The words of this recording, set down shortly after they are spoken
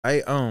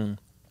I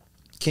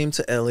came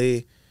to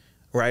LA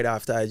right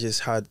after I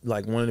just had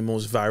like one of the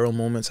most viral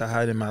moments I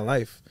had in my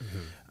life.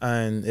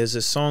 And there's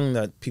a song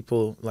that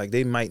people like,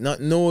 they might not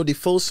know the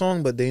full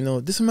song, but they know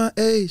this is my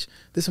age,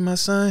 this is my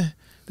sign,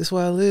 this is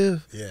where I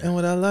live, and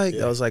what I like.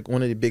 That was like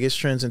one of the biggest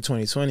trends in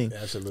 2020.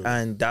 Absolutely.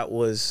 And that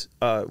was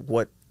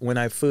when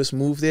I first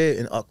moved there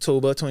in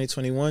October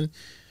 2021,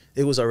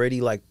 it was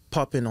already like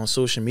popping on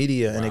social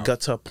media. And it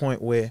got to a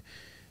point where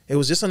it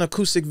was just an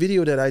acoustic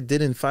video that I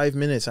did in 5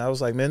 minutes. I was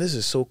like, man, this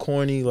is so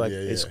corny. Like,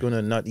 it's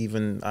gonna not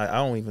even, I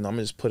don't even, I'm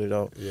gonna just put it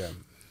out.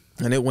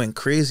 And it went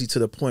crazy to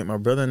the point my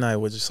brother and I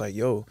were just like,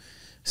 yo,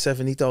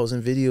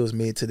 70,000 videos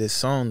made to this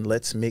song.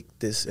 Let's make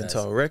this into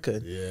a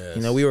record.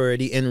 You know, we were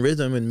already in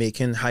rhythm and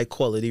making high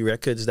quality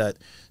records that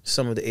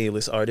some of the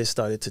A-list artists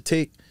started to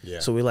take.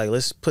 So we're like,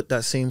 let's put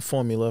that same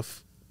formula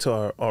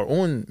to our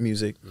own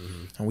music.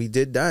 And we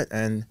did that.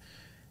 And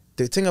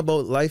the thing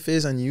about life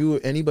is, and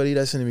anybody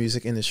that's in the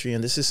music industry,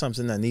 and this is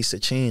something that needs to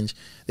change,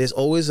 there's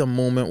always a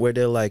moment where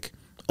they're like,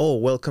 oh,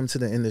 welcome to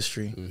the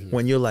industry.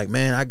 When you're like,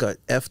 man, I got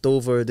effed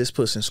over, this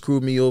person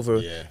screwed me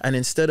over. And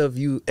instead of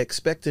you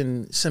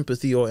expecting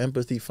sympathy or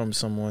empathy from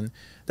someone,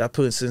 that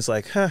person's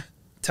like,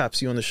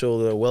 taps you on the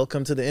shoulder,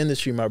 welcome to the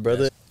industry, my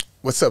brother.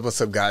 What's up,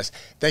 guys?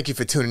 Thank you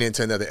for tuning in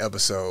to another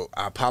episode.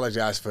 I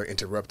apologize for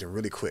interrupting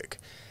really quick.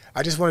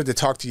 I just wanted to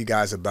talk to you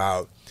guys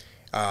about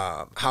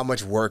how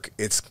much work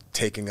it's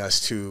taking us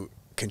to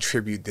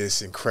contribute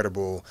this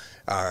incredible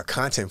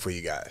content for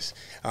you guys.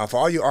 For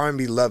all you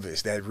R&B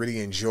lovers that really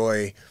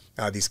enjoy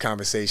these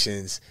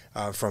conversations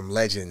from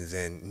legends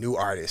and new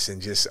artists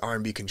and just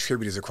R&B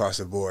contributors across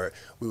the board,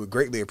 we would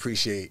greatly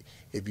appreciate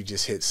if you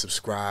just hit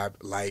subscribe,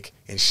 like,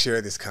 and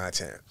share this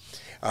content.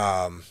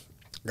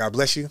 God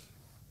bless you,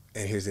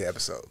 and here's the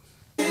episode.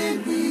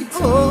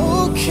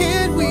 Oh,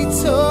 can we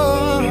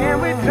talk?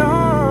 Can we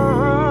talk?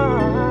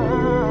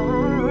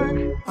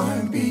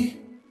 R&B.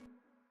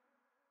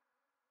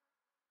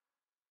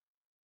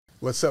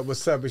 What's up?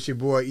 It's your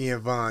boy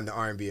Ian Vaughn, the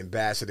R&B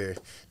ambassador.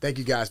 Thank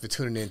you guys for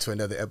tuning in to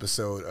another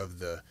episode of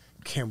the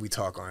Can We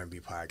Talk R&B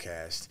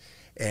podcast.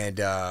 And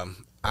I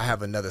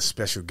have another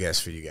special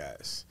guest for you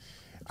guys.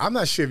 I'm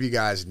not sure if you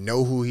guys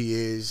know who he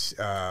is,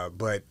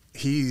 but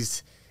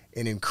he's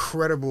an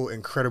incredible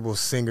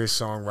singer,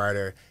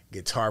 songwriter,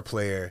 guitar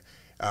player.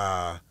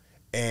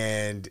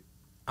 And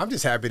I'm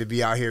just happy to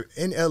be out here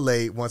in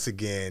LA once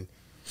again.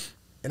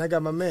 And I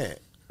got my man,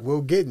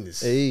 Will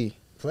Gittens. Hey.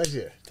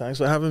 Pleasure. Thanks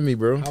for having me,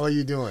 bro. How are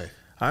you doing?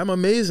 I'm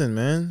amazing,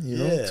 man. You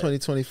know,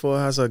 2024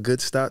 has a good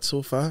start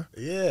so far.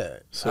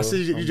 So I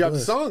see you dropped a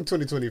song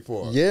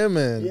 2024. Yeah,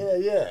 man.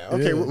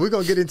 Okay, we're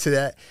going to get into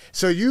that.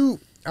 So you,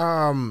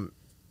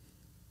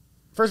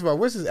 first of all,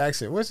 where's this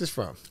accent? Where's this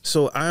from?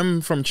 So I'm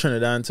from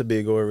Trinidad and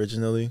Tobago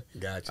originally.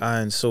 Gotcha.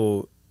 And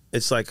so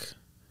it's like,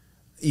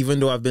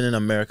 even though I've been in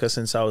America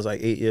since I was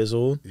like 8 years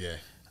old,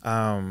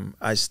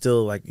 I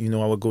still, like, you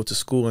know, I would go to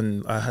school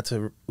and I had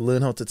to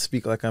learn how to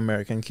speak like an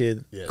American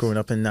kid growing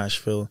up in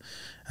Nashville.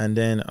 And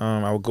then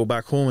I would go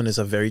back home and it's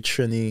a very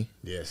Trini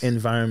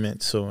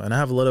environment. So, and I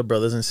have a lot of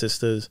brothers and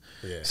sisters.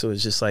 So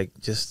it's just like,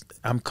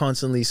 I'm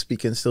constantly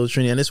speaking still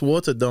Trini, and it's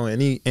watered down.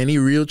 Any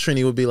real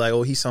Trini would be like,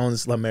 oh, he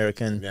sounds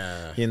American,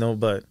 you know,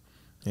 but,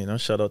 you know,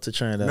 shout out to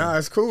Trinidad. Nah,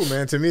 it's cool,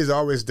 man. To me, it's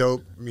always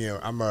dope. You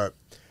know,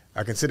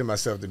 I consider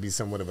myself to be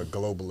somewhat of a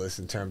globalist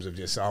in terms of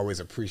just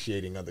always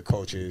appreciating other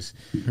cultures.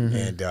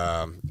 And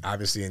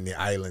obviously in the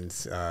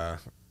islands,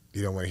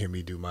 you don't want to hear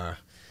me do my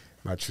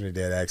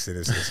Trinidad accent.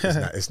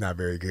 It's not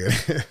very good.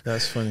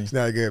 That's funny. It's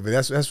not good, but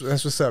that's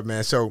what's up,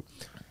 man. So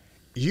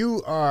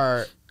you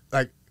are,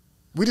 like,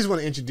 we just want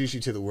to introduce you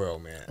to the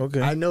world, man.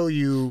 Okay. I know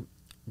you,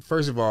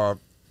 first of all,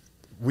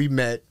 we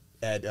met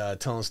at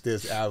Tone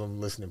Stiff's album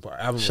listening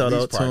party. Shout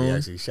out party, Tone.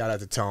 actually. Shout out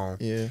to Tone.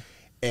 Yeah.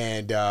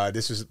 And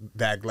this was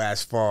back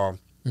last fall.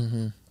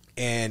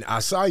 And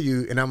I saw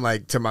you, and I'm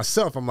like, to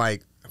myself, I'm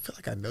like, I feel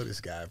like I know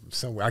this guy from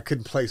somewhere. I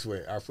couldn't place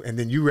where. And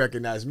then you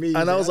recognized me.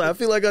 And I was like, I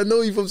feel like I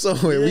know you from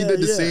somewhere. We did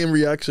the same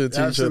reaction to each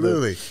other.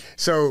 Absolutely.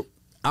 So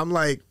I'm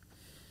like,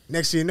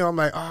 next thing you know, I'm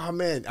like, oh,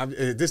 man.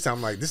 This time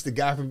I'm like, this is the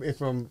guy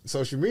from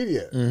social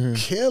media.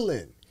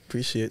 Killing.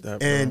 Appreciate that,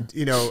 bro. And,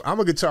 you know, I'm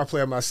a guitar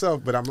player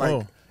myself, but I'm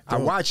like, I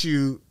watch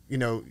you, you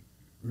know,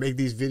 make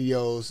these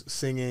videos,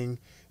 singing,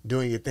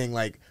 doing your thing.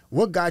 Like,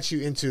 what got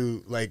you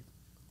into, like,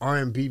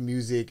 R&B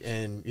music,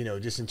 and, you know,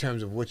 just in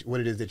terms of what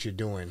it is that you're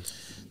doing?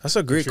 That's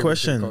a great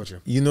question.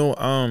 You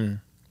know,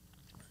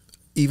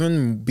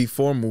 even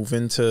before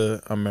moving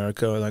to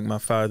America, like, my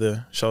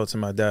father, shout out to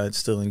my dad,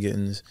 still in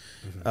Gittens,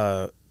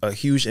 a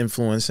huge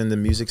influence in the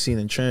music scene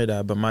in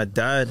Trinidad. But my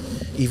dad,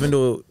 even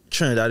though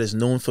Trinidad is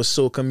known for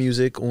soca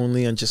music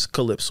only and just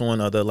calypso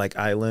and other, like,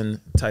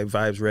 island type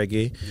vibes,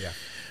 reggae,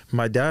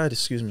 my dad,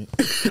 excuse me,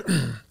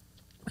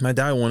 my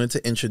dad wanted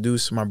to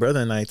introduce my brother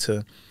and I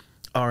to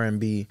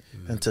R&B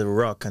and to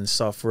rock and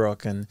soft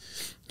rock and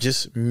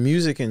just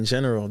music in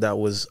general that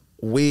was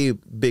way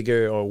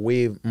bigger or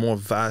way more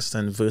vast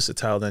and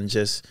versatile than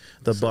just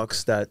the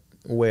box that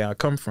where I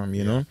come from,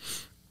 you know?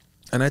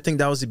 And I think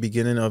that was the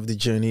beginning of the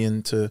journey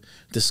into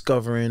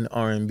discovering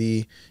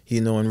R&B,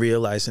 you know, and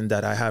realizing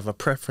that I have a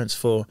preference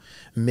for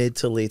mid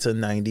to later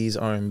 90s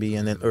R&B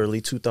and then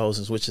early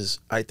 2000s, which is,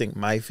 I think,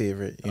 my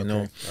favorite, you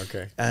know.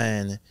 Okay.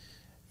 And,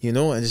 you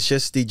know, and it's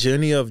just the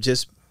journey of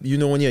just, you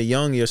know, when you're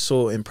young, you're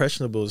so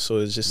impressionable. So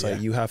it's just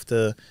like you have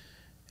to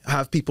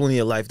have people in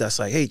your life that's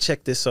like, hey,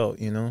 check this out,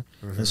 you know.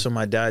 And so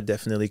my dad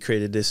definitely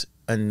created this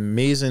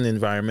amazing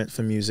environment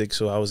for music.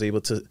 So I was able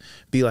to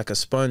be like a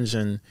sponge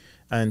and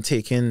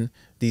take in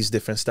these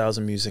different styles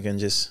of music,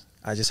 and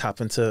I just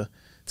happen to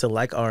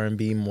like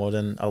R&B more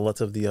than a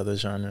lot of the other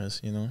genres,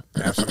 you know.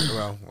 Absolutely.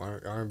 Well,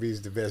 R&B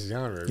is the best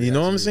genre. You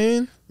know what I'm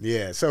saying?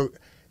 Yeah. So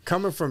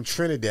coming from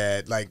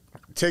Trinidad, like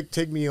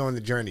take me on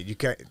the journey. You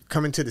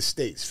coming to the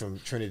States from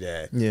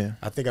Trinidad. Yeah.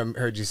 I think I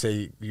heard you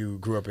say you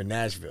grew up in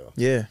Nashville.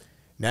 Yeah.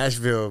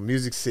 Nashville,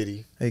 Music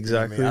City.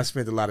 Exactly. You know I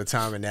spent a lot of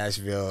time in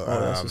Nashville. Oh,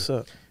 that's what's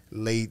up.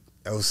 Late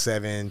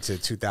 07 to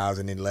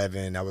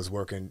 2011, I was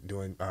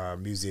doing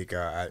music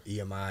at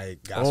EMI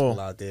Gospel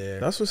out there.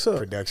 That's what's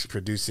up.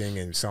 Producing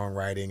and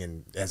songwriting,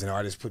 and as an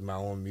artist, putting my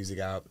own music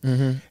out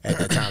at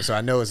that time. So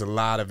I know it's a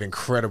lot of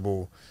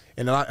incredible,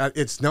 and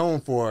it's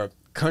known for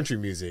country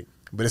music,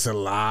 but it's a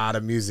lot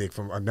of music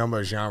from a number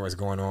of genres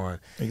going on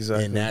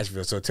in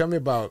Nashville. So tell me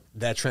about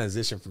that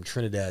transition from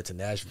Trinidad to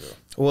Nashville.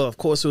 Well, of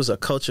course, it was a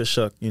culture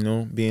shock, you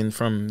know, being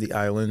from the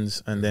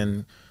islands and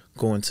then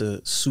going to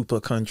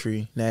super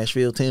country,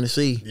 Nashville,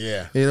 Tennessee.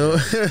 Yeah. You know?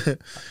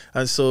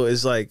 And so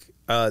it's like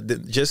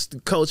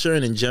just culture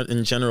and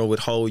in general with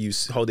how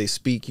they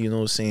speak, you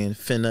know, saying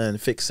finna and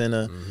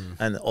fixinna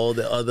and all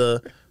the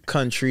other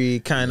country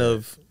kind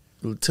of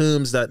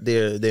terms that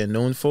they're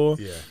known for.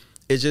 Yeah.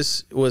 It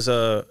just was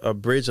a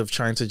bridge of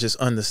trying to just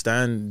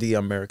understand the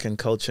American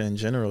culture in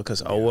general,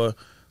 because our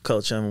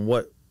culture and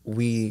what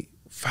we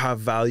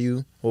have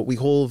value, what we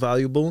hold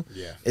valuable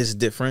is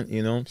different,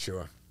 you know?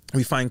 Sure.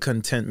 We find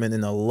contentment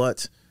in a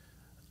lot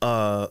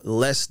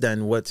less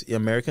than what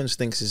Americans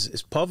think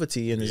is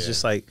poverty. And it's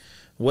just like,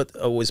 what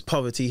was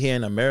poverty here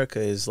in America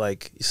is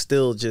like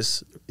still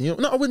just, you know,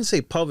 no, I wouldn't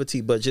say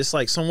poverty, but just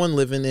like someone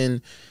living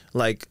in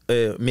like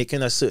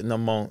making a certain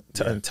amount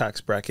in tax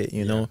bracket,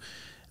 you know,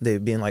 they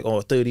being like, oh,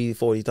 $30,000,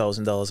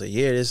 $40,000 a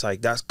year. It's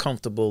like, that's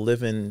comfortable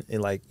living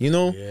in, like, you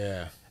know?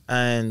 Yeah.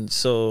 And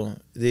so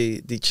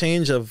the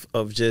change of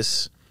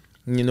just,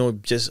 you know,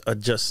 just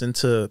adjusting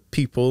to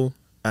people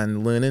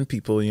and learning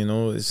people, you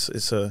know,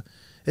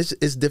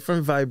 it's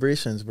different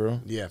vibrations,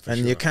 bro. Yeah, for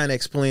sure. You can't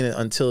explain it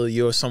until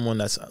you're someone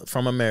that's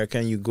from America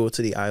and you go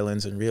to the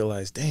islands and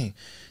realize, dang,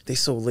 they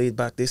so laid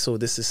back, they so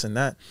this and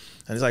that.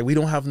 And it's like, we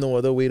don't have no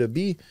other way to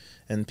be.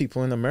 And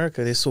people in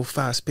America, they're so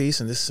fast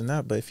paced and this and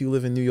that. But if you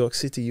live in New York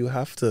City, you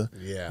have to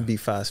be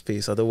fast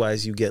paced.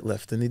 Otherwise, you get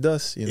left in the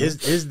dust. You know?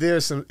 Is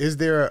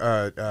there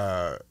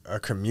a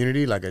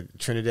community, like a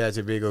Trinidad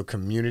Tobago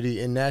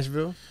community in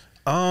Nashville?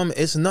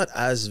 It's not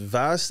as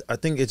vast. I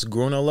think it's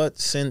grown a lot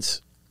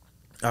since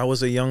I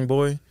was a young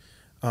boy.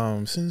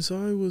 Since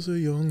I was a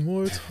young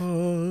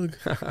warthog.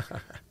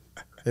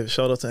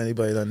 Shout out to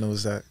anybody that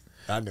knows that.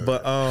 I know.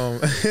 But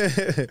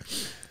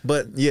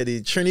but yeah,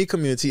 the Trini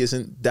community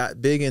isn't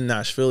that big in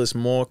Nashville. It's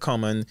more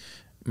common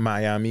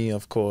Miami,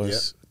 of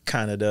course,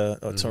 Canada,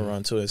 or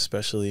Toronto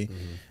especially,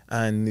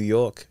 and New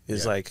York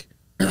is like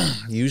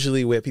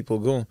usually where people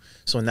go.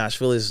 So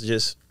Nashville is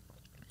just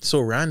so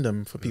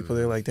random for people.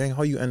 They're like, dang,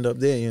 how you end up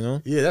there, you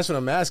know? Yeah, that's what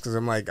I'm asking.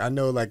 I'm like, I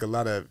know like a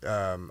lot of,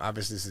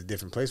 obviously this is a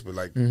different place, but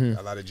like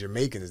a lot of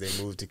Jamaicans, they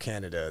moved to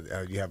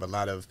Canada. You have a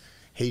lot of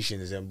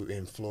Haitians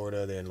in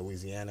Florida, they're in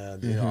Louisiana,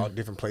 you know, all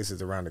different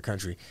places around the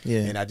country. Yeah.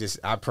 And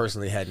I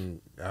personally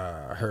hadn't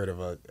heard of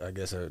a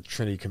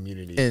Trinity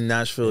community in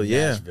Nashville.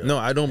 Nashville. No,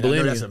 I don't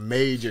blame you. That's a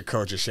major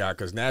culture shock,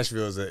 because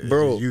Nashville is a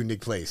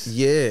unique place.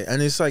 Yeah,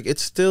 and it's like,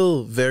 it's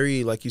still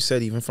very, like you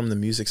said, even from the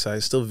music side,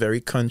 it's still very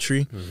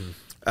country.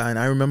 And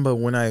I remember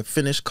when I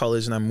finished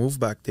college and I moved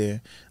back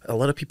there, a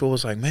lot of people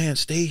was like, man,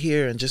 stay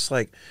here and just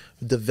like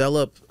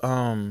develop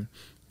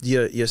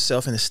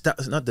yourself and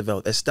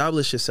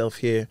establish yourself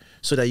here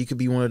so that you could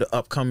be one of the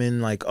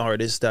upcoming like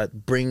artists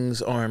that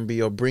brings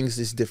R&B or brings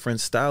these different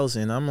styles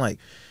in. I'm like,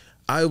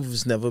 I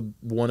was never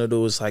one of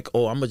those like,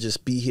 oh, I'm gonna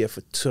just be here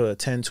for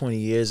 10, 20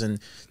 years and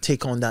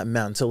take on that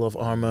mantle of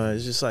armor.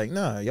 It's just like,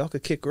 nah, y'all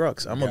could kick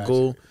rocks. I'm gonna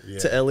go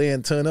to LA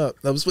and turn up.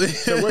 So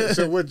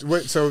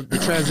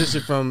the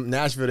transition from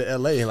Nashville to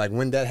LA, like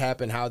when that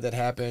happened, how that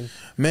happened?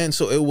 Man,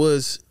 so it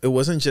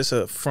wasn't just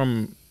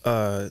from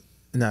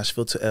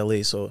Nashville to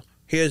LA. So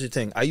here's the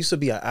thing. I used to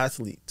be an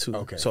athlete too.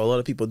 Okay. So a lot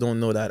of people don't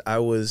know that. I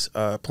was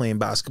playing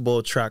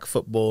basketball, track,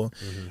 football,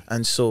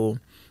 and so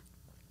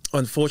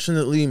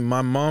unfortunately,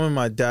 my mom and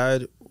my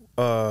dad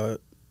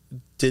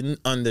didn't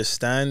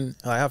understand.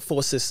 I have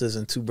 4 sisters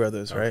and 2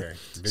 brothers, right?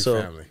 Big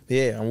family.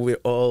 Yeah, and we're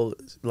all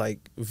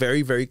like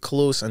very, very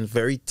close and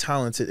very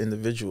talented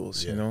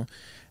individuals, you know?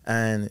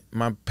 And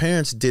my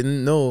parents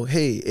didn't know,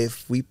 hey,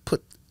 if we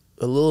put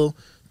a little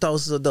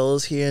thousands of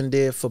dollars here and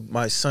there for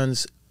my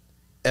son's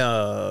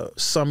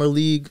summer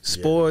league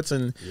sports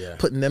and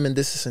putting them in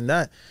this and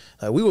that.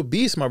 We were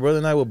beasts. My brother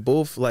and I were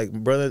both like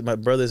my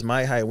brother's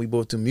my height, and we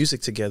both do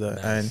music together.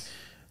 Nice.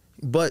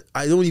 But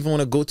I don't even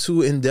want to go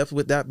too in depth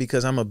with that,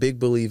 because I'm a big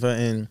believer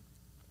in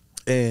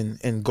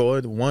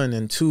God. 1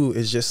 and 2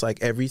 is just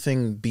like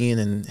everything being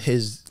in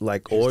his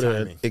like order.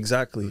 Timing.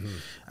 Exactly.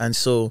 And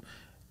so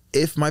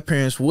if my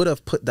parents would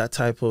have put that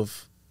type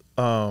of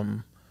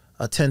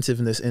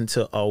attentiveness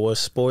into our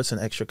sports and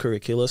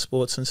extracurricular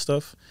sports and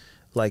stuff,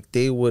 like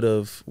we would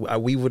have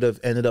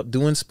ended up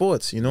doing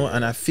sports, you know.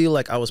 And I feel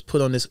like I was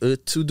put on this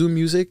earth to do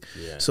music.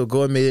 So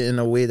God made it in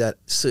a way that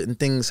certain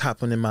things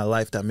happen in my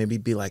life that maybe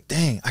be like,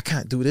 dang, I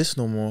can't do this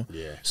no more.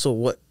 So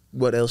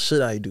what else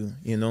should I do,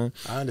 you know?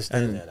 I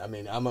understand that. I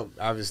mean,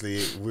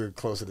 obviously we're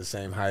close to the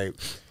same height.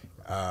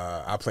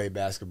 I played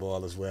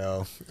basketball as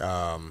well.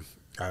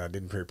 I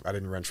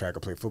didn't run track or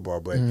play football,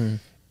 but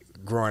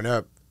growing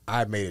up,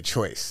 I made a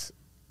choice.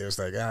 It was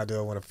like, do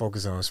I want to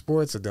focus on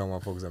sports or do I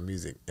want to focus on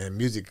music? And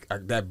music,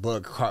 that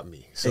bug caught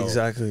me. So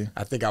exactly.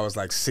 I think I was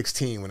like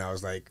 16 when I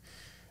was like,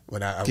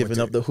 I giving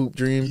up the hoop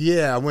dream.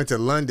 Yeah, I went to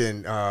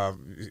London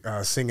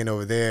singing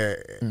over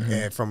there,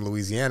 and from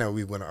Louisiana,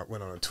 we went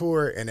on a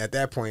tour. And at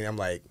that point, I'm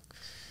like,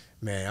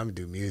 man, I'm gonna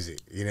do music.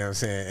 You know what I'm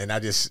saying? And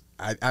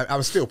I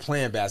was still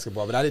playing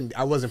basketball, but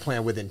I wasn't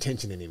playing with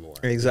intention anymore.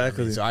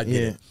 Exactly. You know what I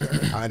mean? So I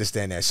get it. I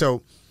understand that.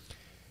 So,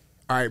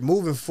 all right,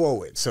 moving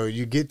forward. So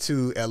you get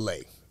to LA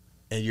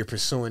and you're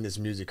pursuing this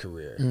music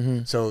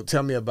career. So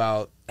tell me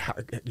about how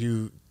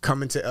you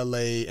coming to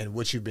LA and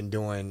what you've been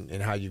doing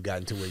and how you've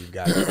gotten to where you've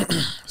gotten.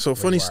 So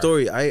funny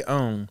story. I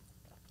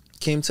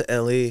came to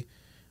LA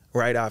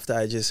right after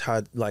I just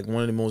had like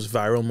one of the most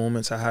viral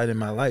moments I had in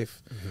my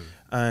life.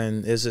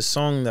 And there's a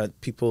song that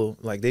people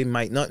like, they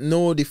might not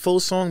know the full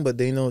song, but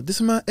they know, this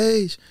is my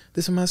age,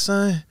 this is my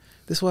sign,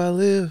 this is where I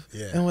live,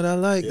 and what I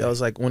like. That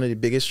was like one of the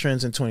biggest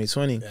trends in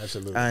 2020.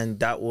 Absolutely. And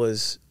that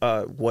was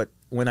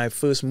when I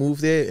first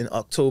moved there in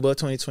October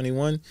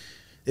 2021,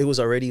 it was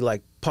already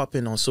like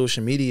popping on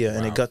social media.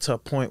 And it got to a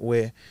point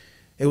where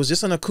it was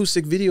just an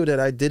acoustic video that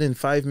I did in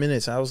 5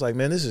 minutes. I was like,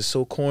 man, this is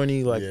so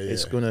corny. Like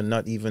it's gonna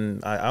not even,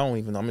 I don't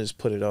even, I'm gonna just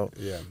put it out.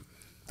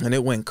 And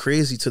it went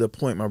crazy to the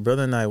point my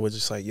brother and I were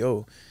just like,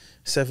 yo,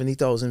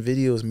 70,000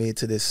 videos made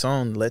to this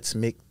song. Let's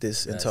make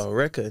this into a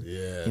record.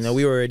 You know,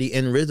 we were already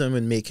in rhythm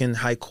and making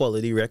high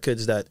quality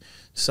records that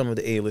some of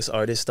the A-list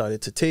artists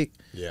started to take.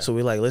 So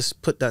we're like, let's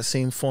put that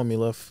same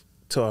formula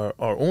to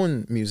our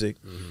own music.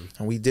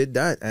 And we did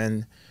that.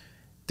 And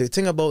the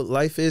thing about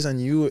life is, and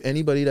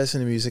anybody that's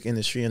in the music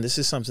industry, and this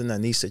is something that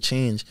needs to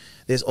change,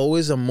 there's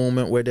always a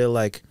moment where they're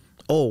like,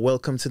 oh,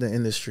 welcome to the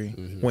industry.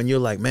 When you're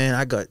like, man,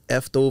 I got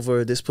effed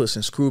over, this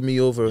person screwed me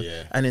over.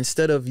 And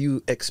instead of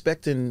you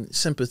expecting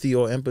sympathy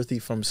or empathy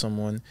from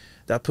someone,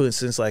 that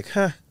person's like,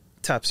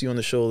 taps you on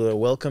the shoulder,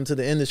 welcome to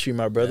the industry,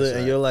 my brother.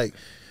 And you're like,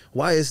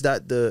 why is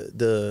that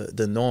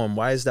the norm?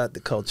 Why is that the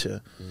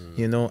culture?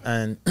 You know?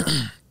 And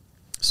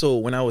so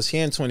when I was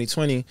here in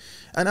 2020,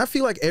 and I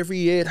feel like every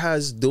year it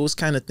has those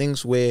kind of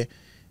things where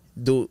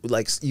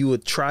like you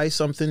would try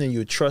something and you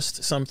would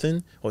trust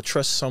something or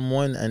trust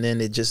someone, and then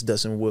it just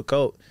doesn't work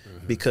out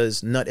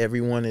because not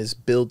everyone is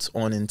built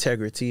on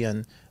integrity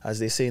and, as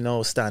they say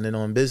now, standing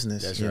on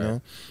business. You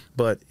know,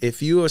 but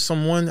if you are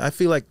someone, I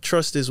feel like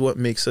trust is what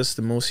makes us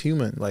the most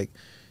human. Like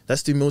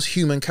that's the most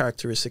human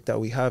characteristic that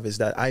we have, is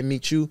that I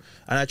meet you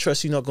and I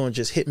trust you're not going to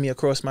just hit me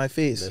across my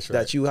face.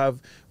 That you have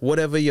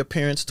whatever your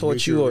parents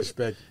taught you, or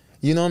respect.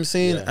 You know what I'm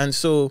saying? And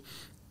so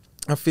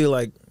I feel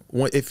like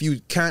if you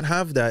can't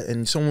have that,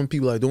 and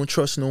people like, don't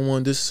trust no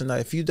one, this and that,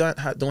 if you don't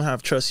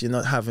have trust, you're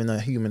not having a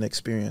human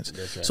experience.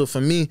 So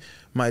for me,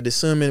 my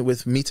discernment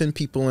with meeting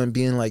people and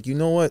being like, you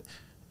know what,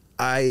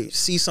 I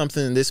see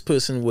something and this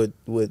person would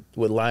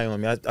lie on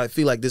me. I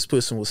feel like this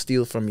person will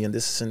steal from me and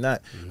this and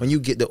that. When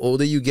you get, the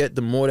older you get,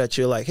 the more that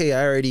you're like, hey,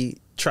 I already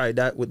tried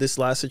that with this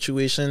last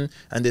situation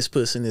and this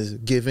person is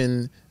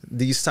giving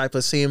these type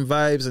of same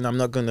vibes and I'm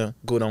not gonna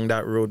go down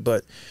that road.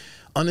 But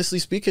honestly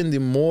speaking, the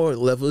more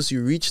levels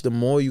you reach, the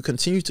more you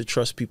continue to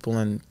trust people,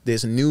 and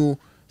there's new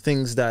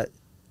things that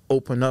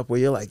open up where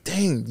you're like,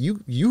 dang,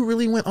 you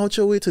really went out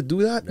your way to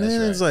do that,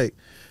 man. It's like,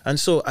 and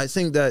so I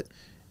think that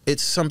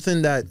it's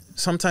something that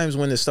sometimes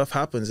when this stuff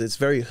happens, it's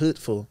very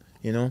hurtful,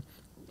 you know.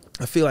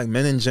 I feel like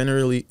men in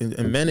general,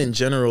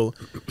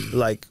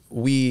 like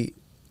we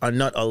are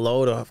not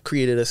allowed or have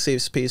created a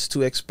safe space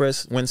to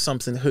express when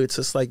something hurts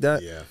us like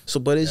that. So,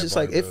 but it's just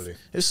like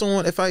if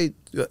someone,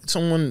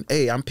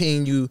 hey, I'm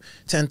paying you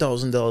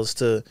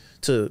 $10,000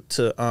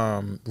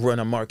 to run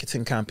a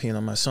marketing campaign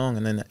on my song,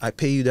 and then I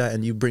pay you that,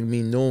 and you bring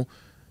me no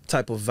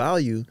type of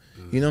value.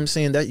 You know what I'm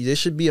saying? That there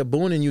should be a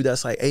bone in you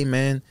that's like, hey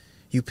man,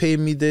 you paid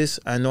me this.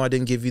 I know I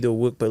didn't give you the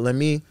work, but let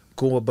me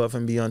go above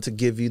and beyond to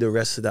give you the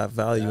rest of that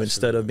value.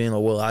 Instead of being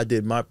like, well, I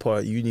did my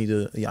part. You need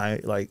to,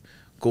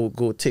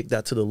 go take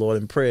that to the Lord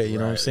in prayer. You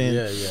know what I'm saying?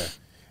 Yeah.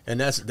 And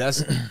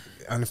that's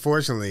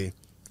unfortunately,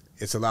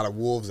 it's a lot of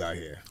wolves out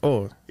here.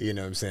 You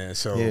know what I'm saying?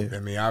 So I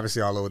mean,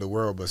 obviously all over the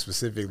world, but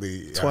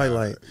specifically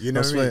Twilight. You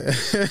know what I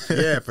mean?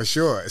 Yeah, for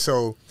sure.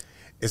 So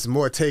it's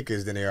more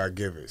takers than they are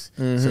givers.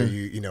 So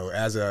you know,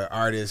 as an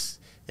artist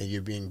and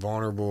you're being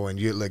vulnerable and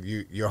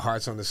your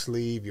heart's on the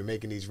sleeve, you're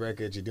making these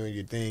records, you're doing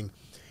your thing,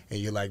 and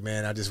you're like,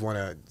 man, I just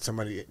want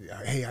somebody,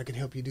 hey, I can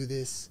help you do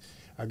this,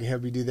 I can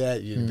help you do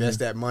that. You invest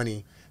that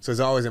money. So it's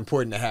always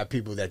important to have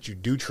people that you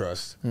do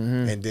trust,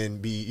 and then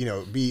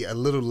be a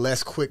little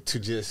less quick to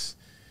just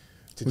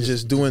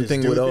doing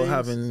things without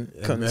having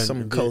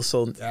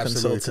consultant.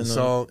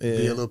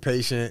 Be a little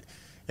patient,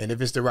 and if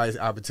it's the right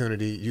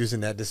opportunity, using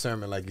that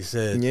discernment, like you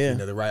said,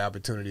 the right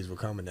opportunities will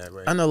come in that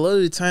way. And a lot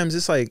of the times,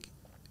 it's like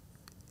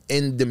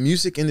in the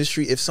music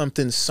industry, if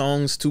something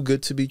sounds too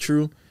good to be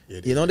true,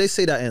 they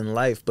say that in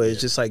life, but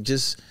it's just like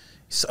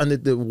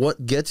under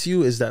what gets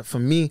you is that for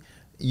me,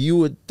 you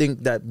would think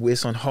that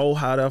based on how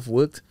hard I've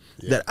worked,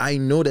 that I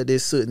know that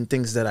there's certain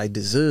things that I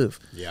deserve.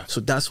 So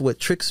that's what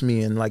tricks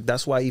me. And like,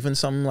 that's why even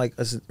something like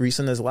as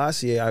recent as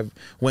last year, I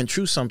went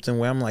through something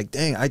where I'm like,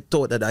 dang, I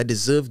thought that I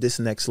deserved this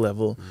next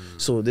level.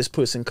 So this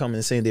person coming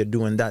and saying they're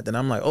doing that, then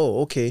I'm like,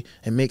 oh, okay,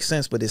 it makes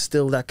sense. But it's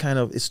still that kind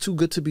of, it's too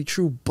good to be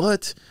true,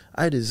 but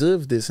I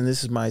deserve this and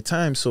this is my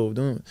time. So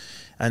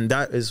and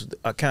that is,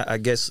 I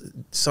guess,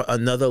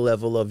 another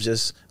level of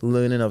just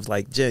learning of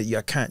like, you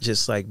can't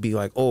just like be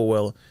like, oh,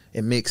 well,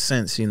 it makes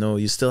sense,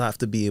 you still have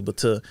to be able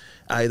to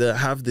either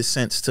have the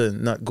sense to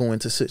not go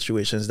into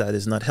situations that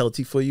is not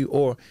healthy for you,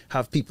 or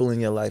have people in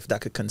your life that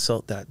could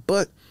consult that.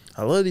 But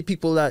a lot of the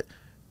people that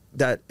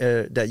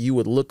you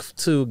would look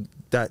to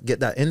that get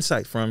that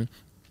insight from,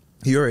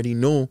 you already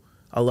know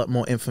a lot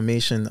more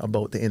information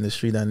about the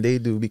industry than they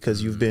do,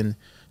 because you've been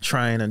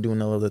trying and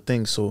doing all other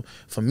things. So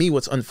for me,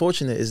 what's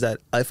unfortunate is that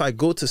if I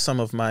go to some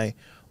of my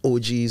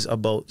OGs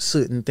about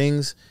certain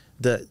things,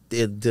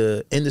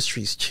 the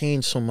industry's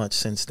changed so much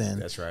since then.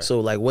 That's right.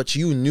 So like what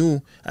you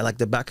knew at like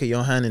the back of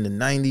your hand in the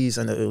 90s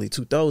and the early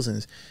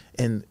 2000s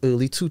and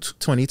early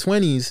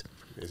 2020s,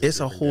 it's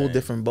a whole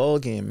different ball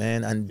game,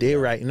 man. And they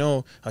right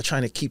now are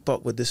trying to keep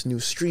up with this new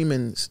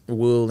streaming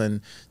world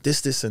and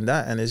this and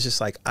that. And it's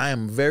just like, I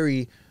am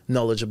very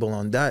knowledgeable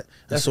on that.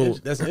 That's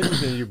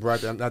interesting you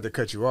brought that, not to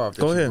cut you off,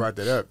 that Go ahead. You brought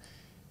that up.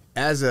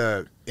 As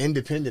a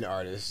independent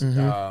artist,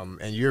 and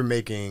you're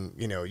making,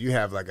 you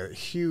have like a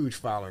huge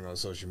following on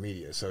social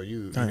media. So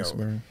Thanks,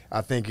 man.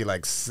 I think you're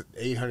like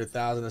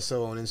 800,000 or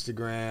so on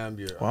Instagram.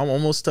 I'm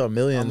almost to 1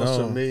 million. Almost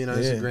to 1 million on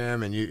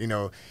Instagram, and you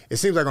know, it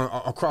seems like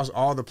across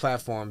all the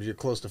platforms, you're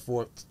close to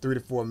 3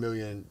 to 4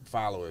 million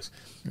followers.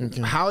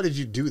 Okay. How did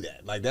you do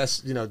that? Like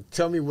that's,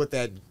 tell me what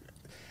that.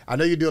 I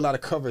know you do a lot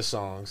of cover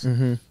songs,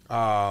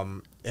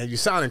 and you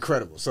sound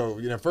incredible. So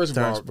first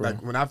of all, bro.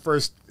 Like when I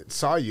first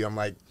saw you, I'm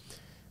like,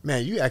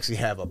 man, you actually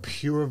have a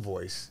pure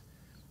voice,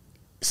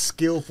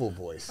 skillful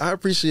voice. I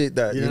appreciate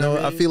that. You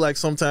know, I feel like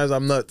sometimes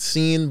I'm not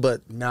seen,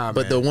 but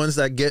the ones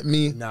that get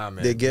me,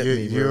 they get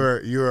me.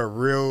 You're a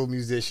real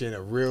musician,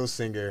 a real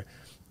singer,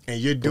 and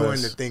you're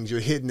doing the things. You're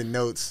hitting the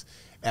notes.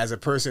 As a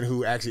person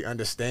who actually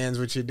understands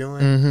what you're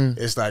doing,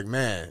 it's like,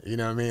 man, you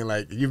know what I mean?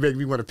 Like, you make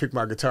me want to pick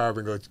my guitar up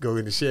and go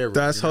in the share room.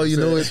 That's how you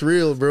know it's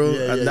real, bro.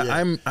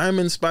 I'm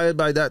inspired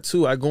by that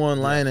too. I go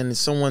online and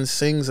someone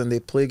sings and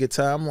they play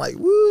guitar. I'm like,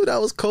 woo, that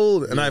was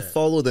cold. And I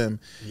follow them,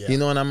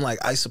 and I'm like,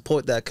 I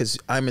support that because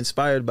I'm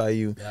inspired by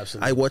you.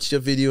 Absolutely. I watched your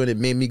video and it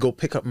made me go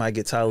pick up my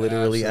guitar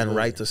literally and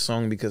write the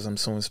song because I'm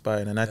so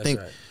inspired. And I think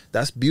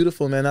that's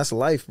beautiful, man. That's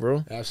life,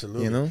 bro.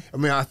 Absolutely. I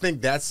mean, I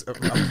think that's a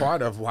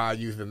part of why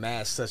you've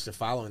amassed such a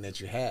following that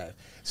you have.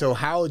 So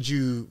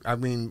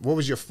what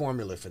was your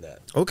formula for that?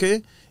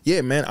 Okay.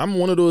 Yeah, man. I'm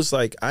one of those,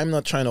 like, I'm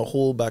not trying to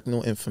hold back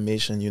no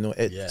information,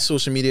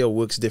 Social media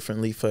works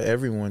differently for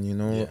everyone,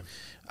 Yeah.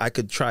 I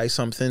could try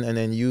something and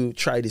then you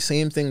try the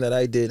same thing that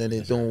I did and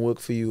it don't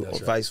work for you, or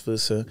vice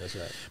versa. That's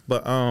right.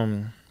 But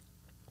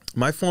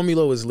my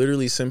formula was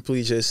literally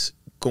simply just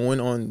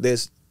going on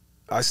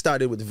I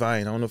started with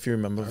Vine. I don't know if you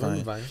remember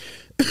Vine.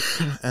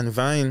 And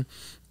Vine,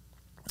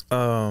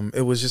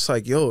 it was just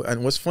like, yo,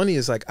 and what's funny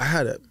is like I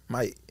had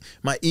my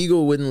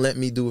ego wouldn't let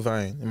me do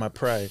Vine in my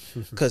pride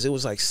because it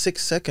was like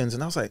 6 seconds.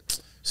 And I was like,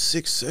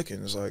 6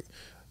 seconds? Like,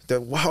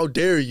 how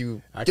dare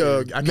you make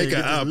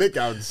an lick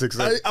out in 6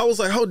 seconds. I was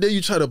like, how dare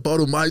you try to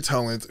bottle my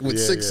talent with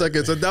 6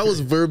 seconds? And that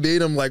was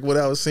verbatim like what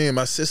I was saying.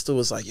 My sister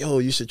was like, yo,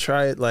 you should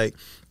try it. Like,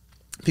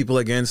 people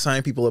are getting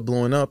signed, people are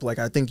blowing up. Like,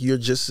 I think you're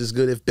just as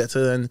good, if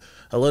better, than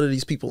a lot of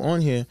these people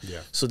on here. Yeah.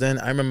 So then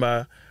I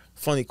remember,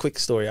 funny quick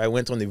story, I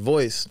went on The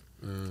Voice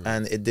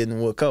and it didn't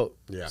work out.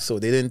 Yeah. So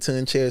they didn't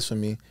turn chairs for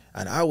me.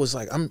 And I was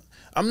like, I'm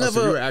never.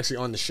 So you were actually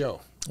on the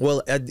show.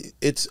 Well,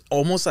 it's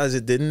almost as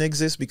it didn't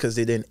exist because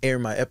they didn't air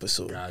my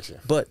episode. Gotcha.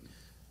 But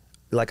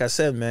like I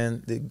said,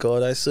 man, the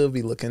God I serve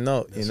be looking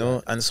out, That's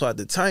right. And so at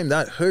the time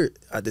that hurt.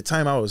 At the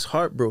time I was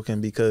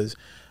heartbroken because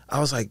I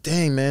was like,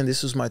 dang, man,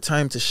 this was my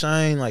time to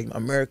shine. Like,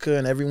 America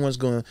and everyone's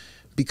going to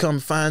become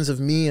fans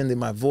of me and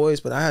my voice.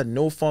 But I had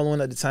no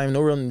following at the time.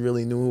 No one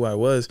really knew who I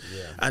was.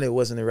 Yeah. And it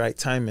wasn't the right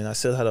timing. I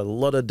still had a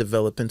lot of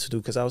developing to do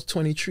because I was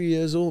 23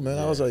 years old, man.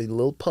 I was a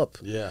little pup.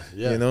 Yeah.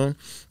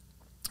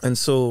 And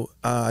so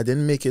I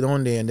didn't make it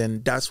on there. And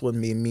then that's what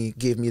gave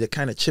me the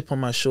kind of chip on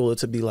my shoulder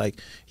to be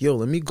like, yo,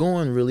 let me go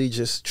and really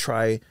just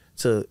try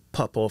to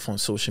pop off on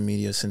social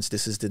media since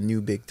this is the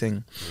new big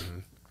thing.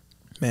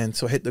 Man,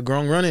 so I hit the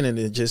ground running, and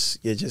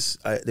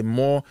the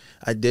more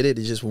I did it,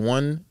 just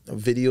one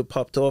video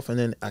popped off, and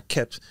then I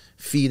kept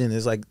feeding.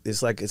 It's like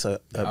it's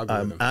a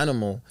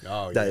animal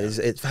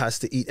it has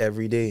to eat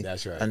every day.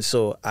 That's right. And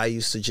so I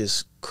used to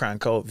just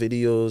crank out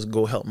videos,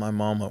 go help my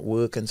mom at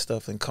work and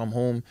stuff, and come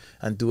home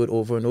and do it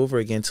over and over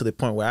again to the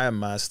point where I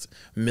amassed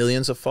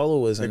millions of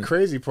followers. The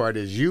crazy part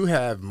is you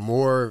have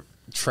more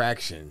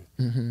traction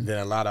than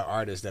a lot of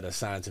artists that are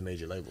signed to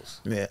major labels.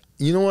 Yeah,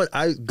 you know what?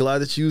 I'm glad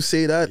that you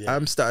say that. Yeah.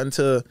 I'm starting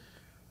to.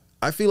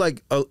 I feel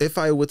like if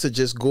I were to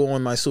just go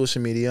on my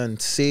social media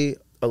and say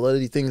a lot of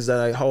the things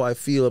that how I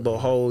feel about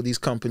how these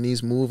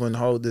companies move and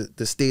how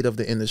the state of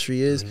the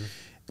industry is,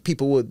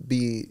 people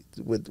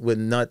would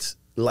not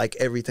like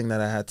everything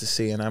that I had to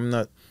say, and I'm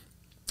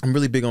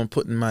really big on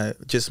putting my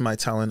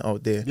talent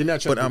out there. You're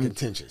not trying to be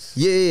contentious.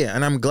 Yeah,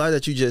 and I'm glad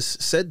that you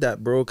just said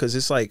that, bro, because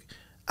it's like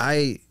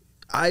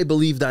I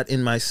believe that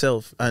in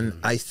myself, and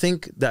I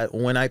think that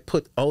when I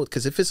put out,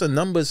 because if it's a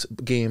numbers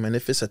game and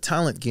if it's a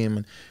talent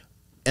game,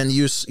 and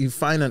you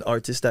find an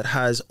artist that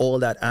has all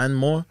that and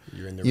more,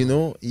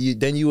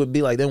 then you would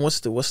be like, then what's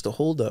the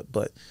hold up?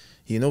 But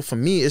for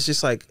me, it's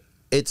just like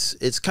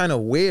it's kind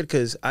of weird,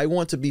 because I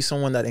want to be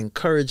someone that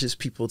encourages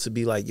people to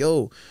be like,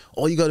 yo,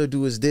 all you got to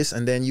do is this,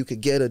 and then you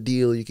could get a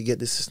deal, you could get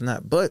this and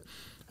that. But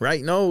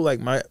right now, like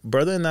my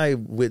brother and I,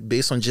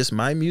 based on just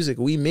my music,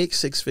 we make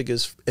 6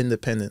 figures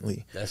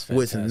independently. That's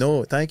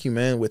fantastic. Thank you,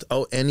 man.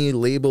 Without any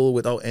label,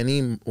 without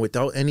any,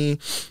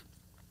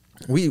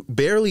 we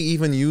barely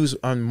even use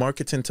on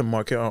marketing to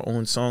market our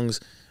own songs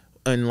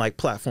and like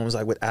platforms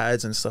like with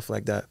ads and stuff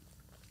like that.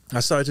 I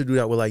started to do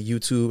that with like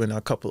YouTube and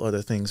a couple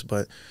other things,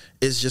 but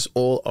it's just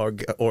all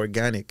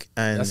organic.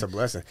 And that's a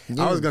blessing.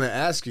 Yeah. I was gonna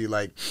ask you,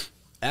 like,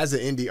 as an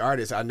indie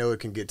artist, I know it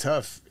can get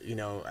tough.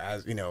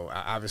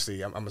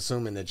 Obviously, I'm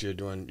assuming that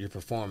you're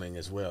performing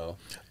as well.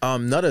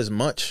 Not as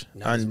much,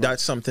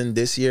 that's something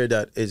this year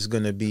that is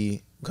gonna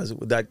be, because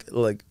that,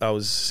 like I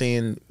was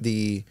saying,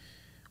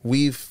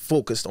 we've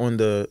focused on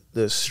the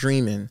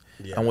streaming,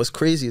 and what's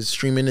crazy is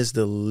streaming is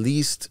the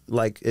least,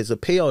 like, is a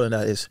payout on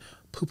that is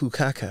poo-poo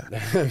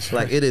caca.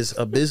 Like, it is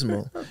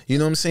abysmal. You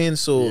know what I'm saying?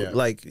 So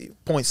like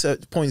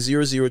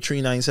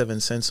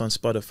 0.00397 cents on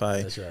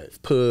Spotify. That's right.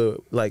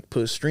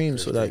 per stream.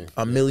 So like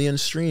a million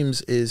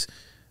streams is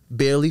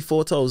barely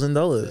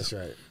 $4,000. That's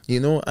right.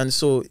 And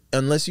so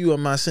unless you are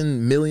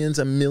amassing millions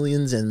and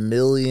millions and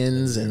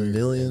millions and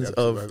millions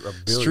of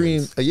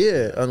streams,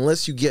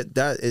 unless you get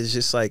that, it's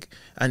just like,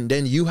 and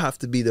then you have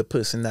to be the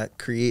person that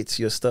creates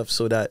your stuff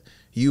so that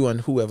you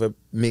and whoever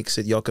makes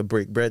it, y'all could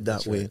break bread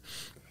that way.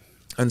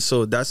 And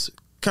so that's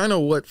kind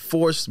of what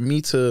forced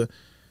me to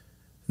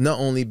not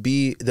only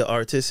be the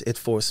artist, it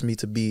forced me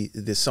to be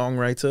the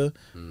songwriter,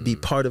 be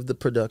part of the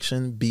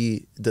production,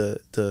 be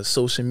the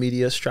social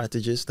media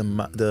strategist,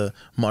 the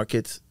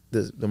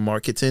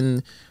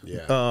marketing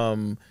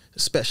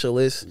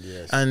specialist,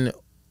 and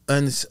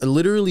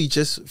literally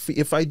just,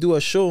 if I do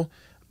a show,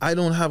 I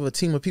don't have a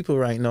team of people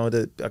right now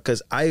that,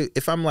 because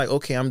if I'm like,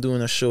 okay, I'm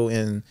doing a show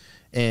in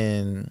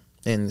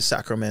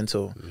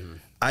Sacramento,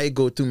 I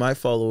go through my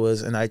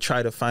followers and I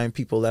try to find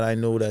people that I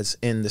know that's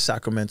in the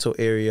Sacramento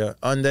area,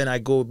 and then I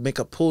go make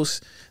a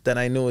post that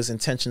I know is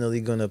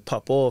intentionally gonna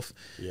pop off,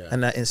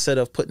 and that instead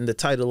of putting the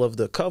title of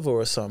the cover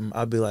or something,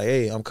 I'll be like,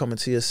 hey, I'm coming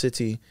to your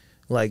city,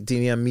 like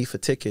DM me for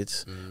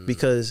tickets,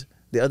 because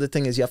the other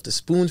thing is you have to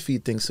spoon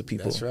feed things to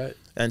people. That's right.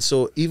 And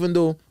so even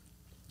though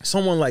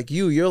someone like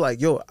you're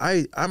like, yo,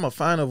 I'm a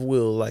fan of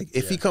Will. Like,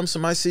 if he comes to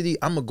my city,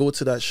 I'm gonna go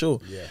to that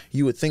show.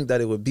 You would think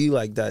that it would be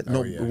like that.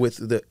 With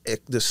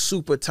the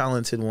super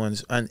talented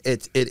ones, and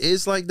it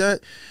is like that,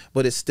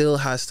 but it still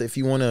has to.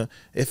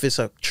 If it's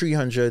a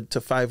 300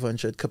 to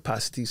 500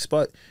 capacity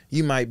spot,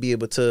 you might be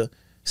able to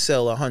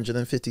sell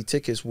 150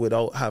 tickets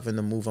without having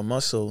to move a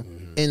muscle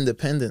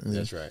independently.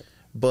 That's right.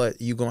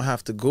 But you're going to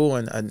have to go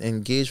and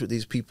engage with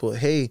these people.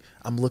 Hey,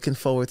 I'm looking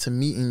forward to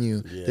meeting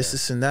you.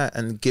 This and that.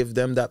 And give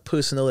them that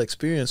personal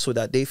experience so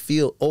that they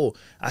feel, oh,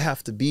 I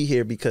have to be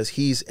here because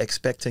he's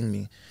expecting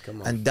me.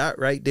 Come on. And that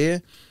right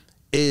there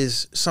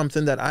is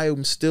something that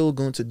I'm still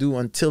going to do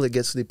until it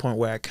gets to the point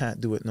where I can't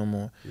do it no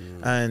more.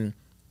 And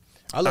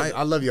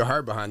I love your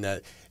heart behind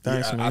that.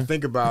 Thanks, man. I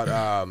think about,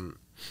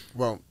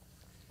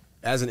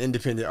 as an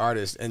independent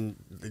artist, and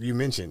you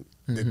mentioned,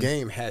 the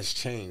game has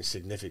changed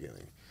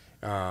significantly.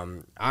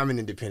 I'm an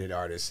independent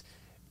artist.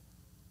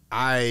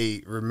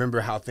 I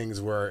remember how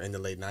things were in the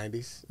late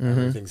 90s. I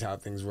remember how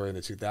things were in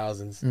the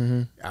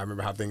 2000s. I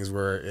remember how things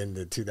were in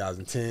the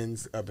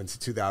 2010s up into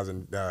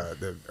 2000,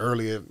 the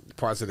earlier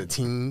parts of the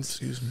teens.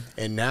 Excuse me.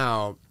 And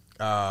now,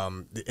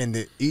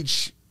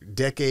 each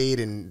decade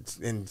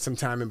and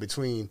sometime in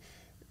between,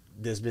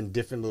 there's been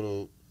different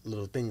little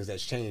things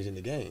that's changed in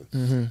the game.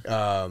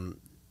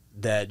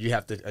 That you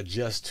have to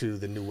adjust to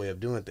the new way of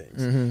doing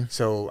things.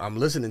 So I'm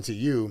listening to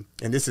you,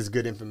 and this is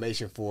good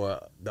information for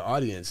the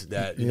audience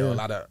that, a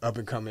lot of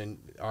up-and-coming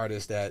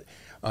artists that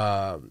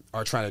are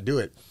trying to do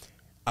it.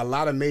 A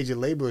lot of major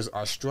labels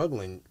are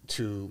struggling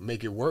to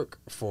make it work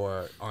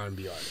for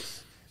R&B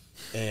artists.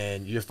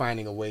 and you're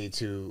finding a way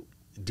to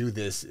do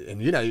this,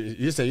 and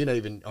you say you're not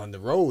even on the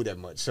road that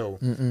much, so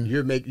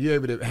you're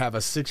able to have a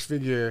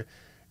 6-figure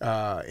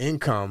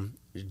income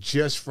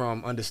just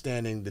from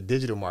understanding the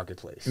digital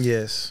marketplace.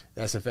 Yes,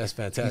 that's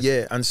fantastic.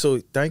 Yeah, and so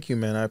thank you,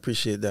 man. I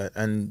appreciate that.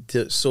 And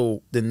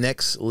so the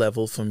next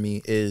level for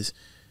me is,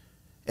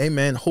 hey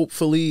man,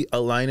 hopefully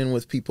aligning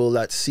with people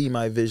that see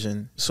my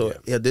vision. So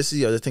yeah, this is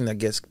the other thing that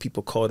gets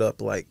people caught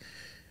up. Like,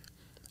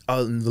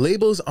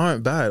 labels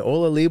aren't bad.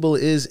 All a label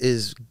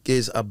is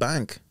a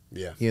bank.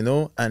 Yeah. You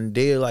know, and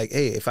they're like,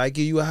 hey, if I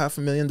give you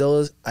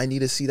 $500,000, I need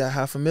to see that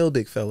 $500,000,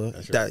 big fella.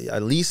 That's right. That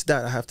at least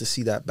that I have to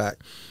see that back.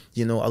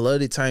 You know, a lot of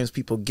the times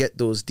people get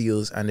those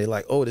deals and they're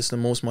like, oh, this is the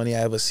most money I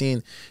ever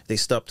seen. They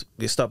stopped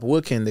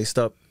working, they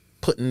stopped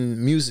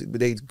putting music,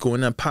 they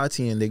going and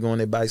partying, they going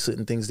to buy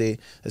certain things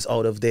that's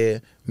out of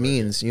their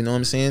means. You know what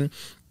I'm saying?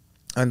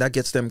 And that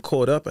gets them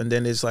caught up, and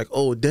then it's like,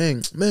 oh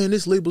dang, man,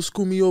 this label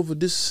screw me over,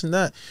 this and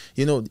that.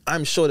 You know,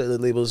 I'm sure that the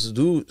labels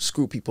do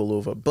screw people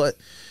over, but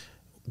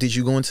did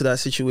you go into that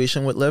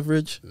situation with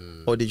leverage,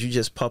 or did you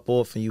just pop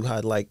off and you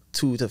had like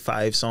 2 to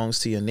 5 songs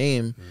to your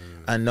name,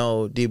 and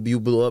now you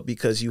blew up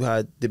because you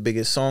had the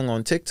biggest song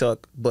on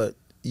TikTok, but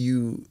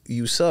you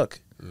suck,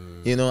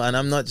 you know? And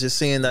I'm not just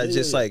saying that,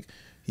 like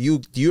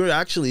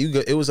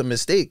it was a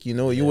mistake, you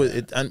know.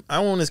 And I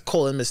don't want to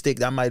call it a mistake.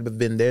 That might have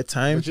been their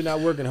time, but you're not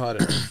working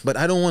harder. But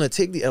I don't want to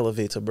take the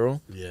elevator, bro.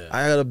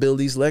 I gotta build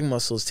these leg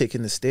muscles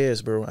taking the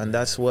stairs, bro. And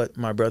that's what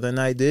my brother and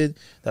I did.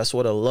 That's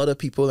what a lot of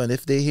people, and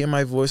if they hear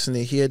my voice and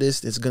they hear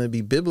this, it's gonna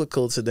be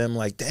biblical to them.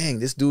 Like, dang,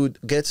 this dude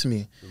gets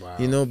me.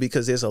 You know,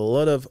 because there's a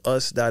lot of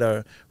us that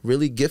are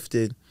really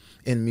gifted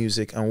in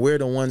music, and we're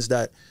the ones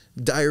that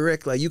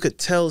direct, like, you could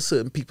tell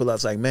certain people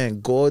that's like, man,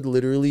 God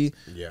literally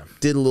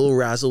did a little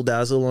razzle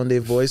dazzle on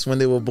their voice when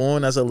they were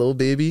born as a little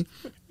baby.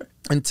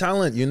 And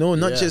talent, you know,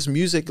 not just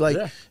music. Like,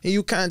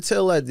 you can't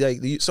tell that,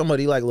 like,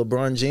 somebody like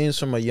LeBron James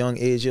from a young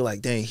age, you're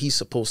like, dang, he's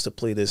supposed to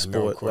play this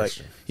sport. Like,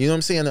 you know what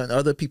I'm saying? And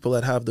other people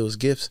that have those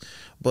gifts.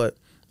 But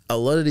a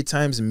lot of the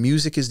times,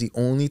 music is the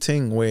only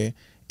thing where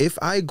if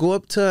I go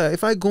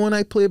and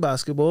I play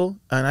basketball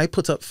and I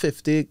put up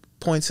 50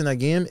 points in a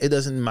game, it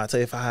doesn't matter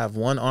if I have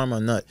one arm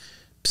or not.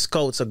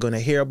 Scouts are going to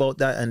hear about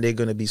that, and they're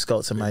going to be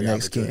scouts in my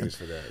next game.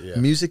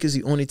 Music is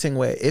the only thing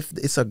where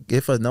if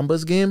a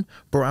numbers game,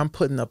 bro, I'm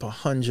putting up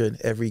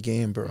 100 every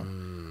game, bro.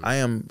 I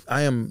am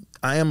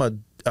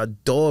a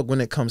dog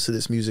when it comes to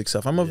this music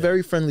stuff. I'm a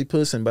very friendly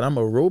person, but I'm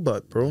a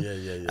robot, bro.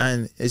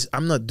 And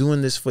I'm not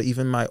doing this for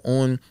even my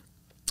own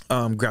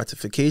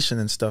gratification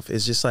and stuff.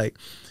 It's just like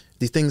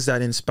the things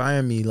that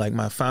inspire me, like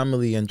my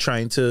family, and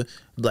trying to,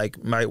 like,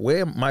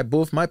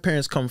 both my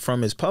parents come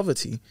from is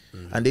poverty,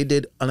 and they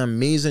did an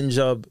amazing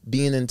job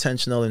being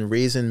intentional in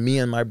raising me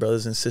and my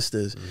brothers and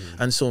sisters.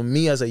 And so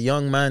me as a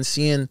young man,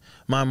 seeing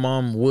my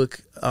mom work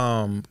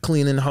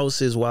cleaning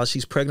houses while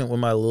she's pregnant with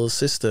my little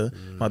sister,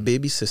 my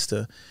baby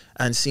sister,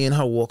 and seeing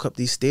her walk up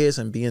these stairs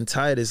and being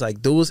tired, is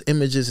like, those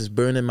images is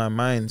burning my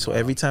mind. So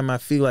every time I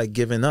feel like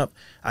giving up,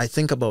 I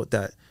think about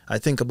that. I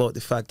think about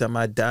the fact that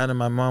my dad and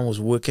my mom was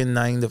working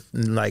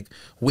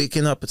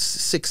waking up at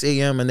 6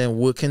 a.m. and then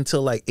working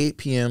till like 8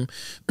 p.m.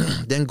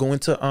 then going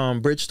to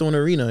Bridgestone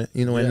Arena,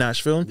 you know, in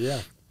Nashville.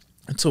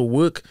 To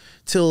work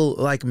till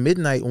like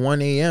midnight,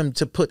 1 a.m.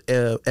 to put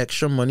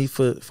extra money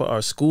for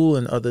our school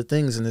and other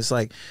things. And it's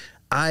like,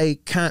 I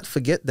can't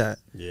forget that.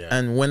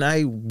 And when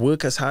I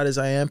work as hard as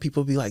I am,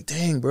 people be like,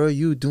 dang, bro,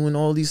 you doing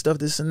all these stuff,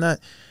 this and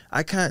that.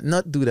 I can't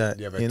not do that.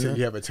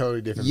 You have a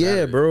totally different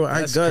boundary. Bro.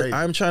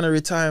 I'm trying to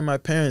retire my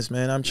parents,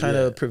 man. I'm trying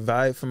to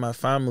provide for my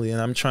family,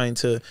 and I'm trying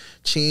to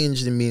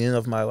change the meaning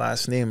of my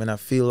last name. And I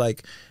feel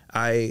like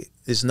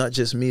it's not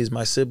just me, it's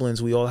my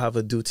siblings. We all have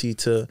a duty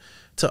to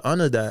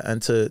honor that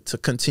and to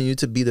continue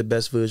to be the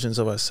best versions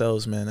of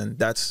ourselves, man. And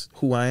that's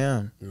who I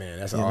am. Man,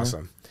 that's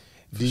awesome.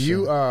 Do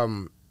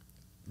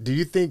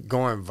you think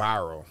going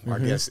viral, I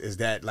guess, is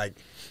that like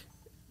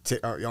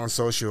on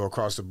social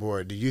across the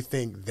board, do you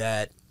think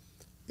that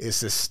is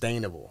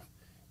sustainable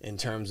in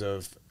terms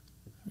of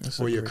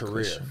for your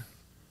career? Question.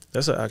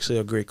 That's actually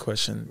a great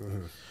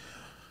question.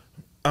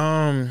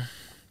 To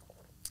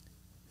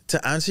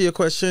answer your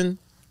question,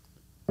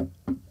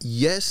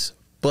 yes,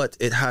 but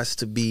it has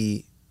to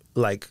be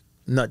like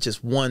not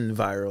just one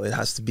viral. It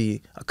has to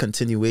be a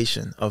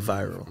continuation of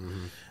viral.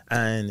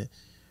 And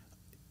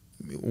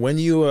when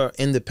you are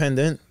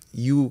independent,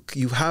 you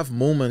have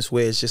moments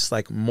where it's just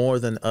like more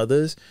than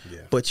others,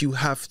 but you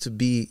have to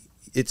be.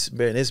 This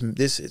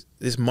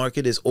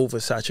market is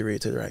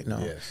oversaturated right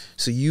now,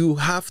 so you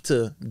have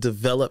to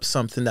develop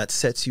something that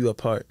sets you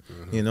apart.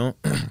 You know,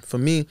 for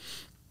me,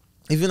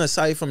 even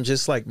aside from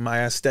just like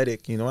my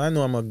aesthetic, you know, I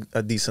know I'm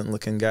a decent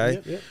looking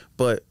guy,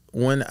 but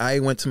when I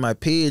went to my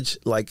page,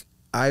 like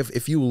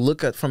if you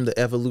look at from the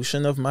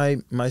evolution of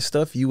my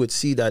stuff, you would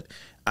see that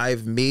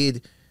I've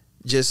made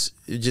just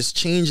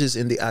changes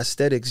in the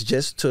aesthetics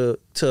just to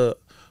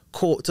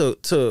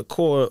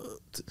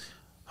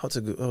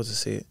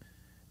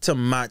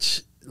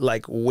match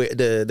like where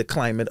the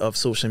climate of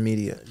social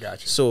media.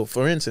 Gotcha. So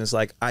for instance,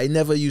 like I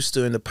never used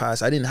to in the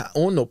past, I didn't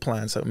own no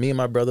plans. So me and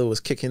my brother was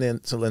kicking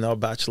into in our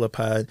bachelor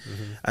pad.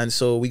 And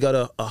so we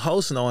got a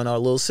house now and our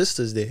little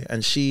sister's there.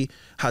 And she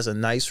has a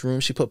nice room.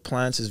 She put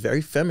plants. It's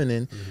very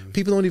feminine.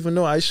 People don't even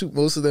know I shoot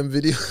most of them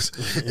videos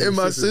in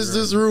my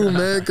sister's room,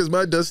 man, because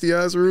my dusty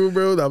ass room,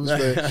 bro. I'm just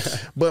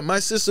playing. But my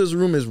sister's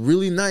room is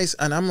really nice.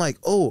 And I'm like,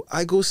 oh,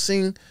 I go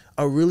sing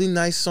a really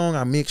nice song.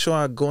 I make sure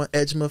I go and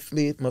edge my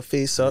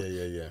face up.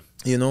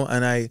 You know,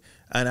 and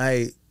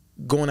I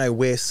go and I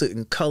wear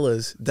certain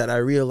colors that I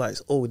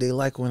realize, oh, they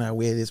like when I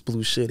wear this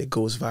blue shirt. It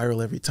goes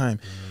viral every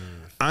time.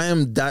 I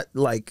am that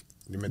like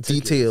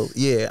detailed.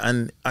 Yeah.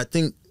 And I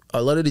think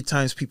a lot of the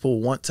times people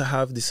want to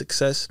have the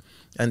success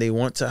and they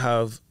want to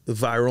have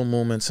viral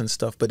moments and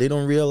stuff, but they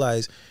don't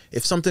realize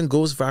if something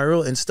goes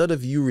viral, instead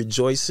of you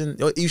rejoicing,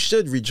 you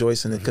should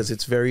rejoice in it because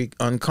it's very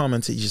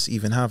uncommon to just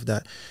even have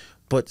that.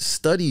 But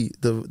study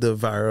the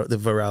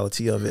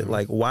virality of it.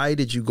 Like, why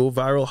did you go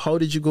viral? How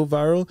did you go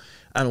viral?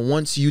 And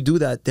once you do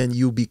that, then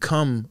you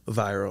become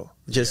viral,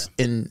 just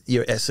in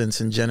your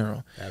essence in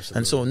general. Absolutely.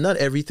 And so not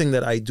everything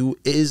that I do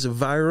is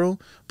viral,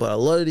 but a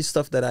lot of the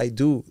stuff that I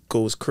do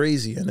goes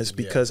crazy. And it's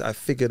because I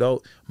figured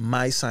out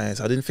my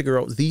science. I didn't figure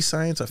out the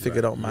science. I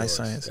figured out my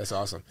science. That's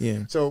awesome.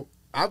 Yeah. So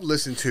I've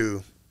listened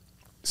to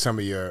some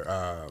of your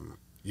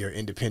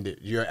independent,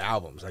 your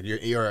albums, like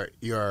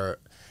your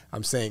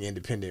I'm saying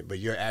independent, but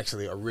you're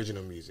actually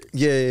original music.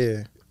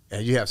 Yeah.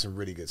 And you have some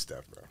really good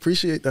stuff, bro.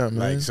 Appreciate that,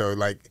 man.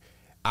 Like,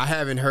 I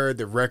haven't heard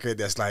the record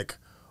that's like,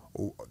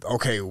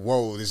 okay,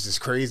 whoa, this is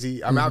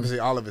crazy. I mean, obviously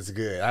all of it's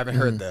good. I haven't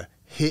heard the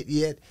hit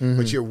yet,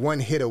 but you're one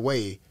hit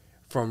away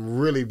from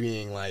really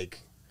being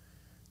like,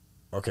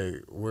 okay,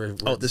 where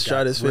the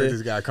stratosphere. Where does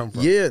this guy come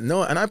from? Yeah,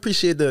 no, and I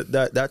appreciate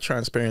that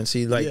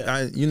transparency. Like,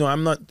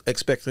 I'm not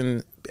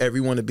expecting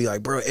everyone to be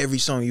like, bro, every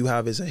song you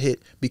have is a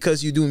hit.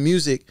 Because you do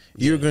music,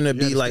 you're gonna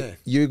be like,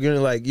 you're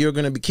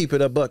gonna be keep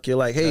it a buck. You're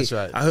like, hey,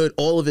 I heard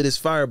all of it is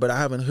fire, but I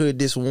haven't heard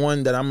this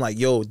one that I'm like,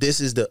 yo,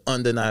 this is the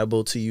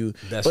undeniable to you.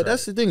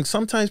 That's the thing.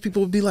 Sometimes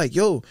people will be like,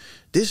 yo,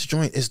 this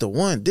joint is the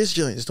one. This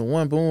joint is the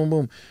one. Boom, boom,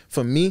 boom.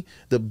 For me,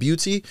 the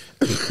beauty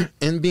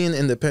in being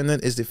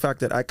independent is the fact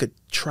that I could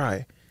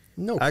try.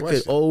 No I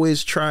question. could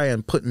always try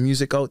and put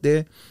music out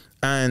there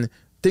and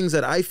things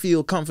that I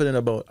feel confident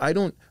about. I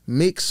don't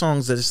make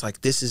songs that it's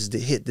like, this is the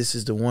hit, this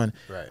is the one.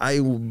 Right. I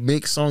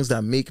make songs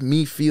that make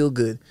me feel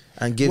good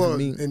and give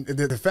me... And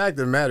the fact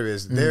of the matter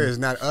is, there is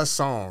not a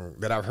song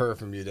that I've heard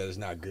from you that is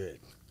not good.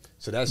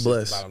 So that's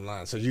just the bottom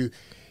line. So you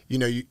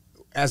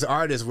as an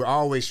artist, we're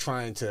always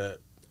trying to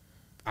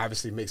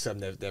obviously make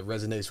something that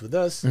resonates with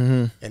us.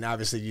 And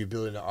obviously you're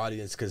building an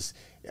audience because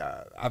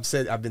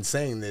I've been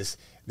saying this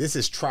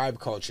is tribe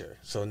culture.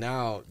 So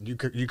now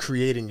you're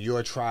creating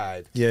your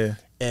tribe. Yeah.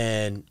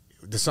 And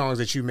the songs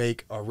that you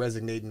make are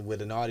resonating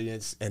with an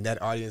audience, and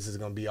that audience is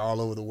going to be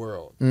all over the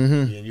world.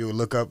 And you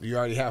look up, you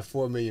already have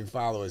 4 million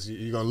followers.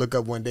 You're going to look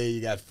up one day,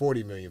 you got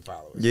 40 million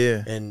followers.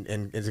 Yeah. And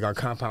it's going to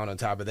compound on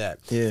top of that.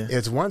 Yeah.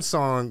 It's one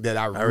song that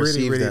I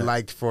really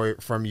liked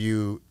from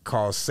you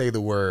called "Say the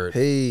Word."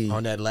 Hey.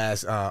 On that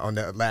last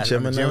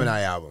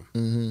Gemini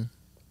album.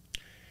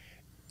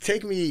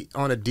 Take me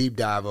on a deep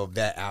dive of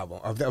that album,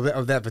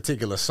 of that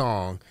particular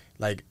song.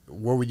 Like,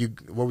 what were you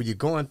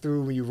going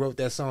through when you wrote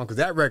that song? Because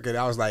that record,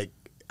 I was like,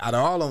 out of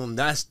all of them,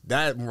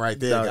 that one right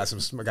there got some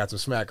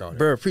smack on it.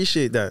 Bro,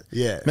 appreciate that.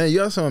 Yeah, man, you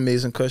have some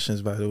amazing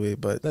questions, by the way.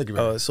 But thank you,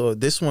 man. So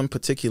this one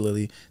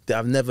particularly, that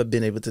I've never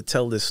been able to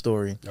tell this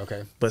story.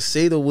 Okay. But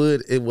 "Say the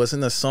Word," it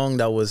wasn't a song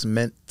that was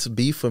meant to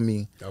be for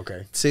me.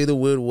 Okay. "Say the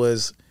Word"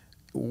 was,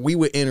 we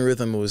were in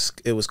rhythm.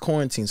 It was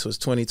quarantine, so it was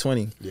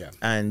 2020. Yeah.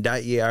 And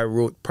that year I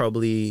wrote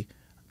probably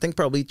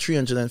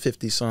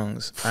 350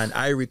 songs, and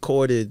I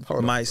recorded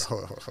hold on.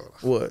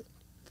 What?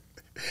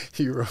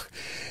 You wrote,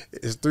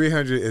 it's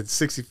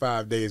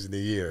 365 days in the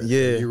year.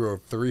 Yeah. You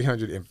wrote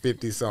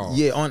 350 songs.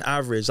 Yeah, on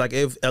average, like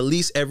at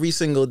least every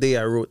single day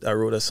I wrote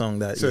a song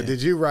that. So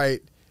did you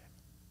write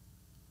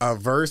a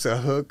verse, a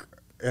hook,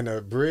 and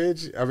a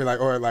bridge? I mean,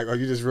 or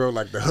you just wrote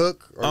like the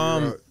hook?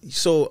 Or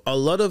so a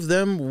lot of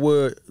them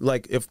were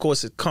like, of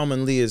course, it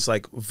commonly is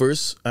like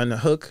verse and a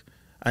hook.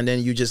 And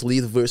then you just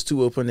leave verse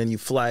 2 open, and you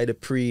fly the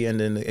pre, and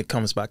then it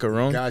comes back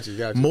around.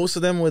 Gotcha. Most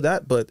of them were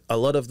that, but a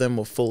lot of them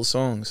were full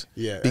songs.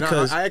 Yeah,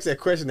 because I asked that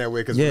question that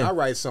way because when I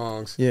write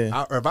songs,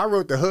 if I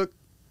wrote the hook,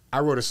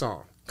 I wrote a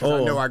song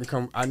because I know I can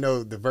come. I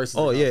know the verses.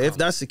 Oh yeah, if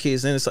that's the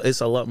case, then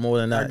it's a lot more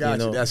than that. I got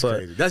you. That's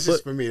crazy. That's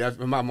just for me. That's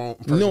my own.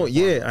 No,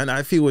 and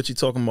I feel what you're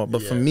talking about,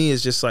 but for me,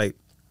 it's just like.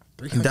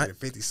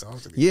 350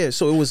 songs.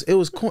 So it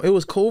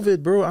was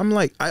COVID, bro. I'm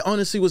like, I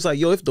honestly was like,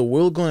 yo, if the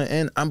world gonna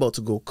end, I'm about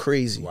to go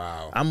crazy.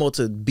 Wow. I'm about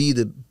to be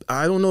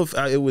I don't know if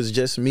it was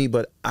just me,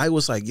 but I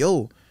was like,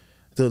 yo,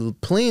 the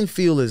playing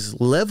field is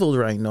leveled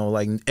right now.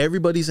 Like,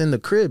 everybody's in the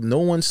crib. No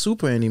one's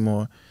super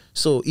anymore.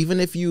 So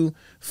even if you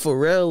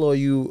Pharrell or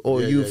you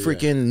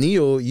freaking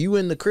Neo, you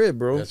in the crib,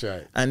 bro. That's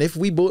right. And if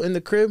we both in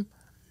the crib,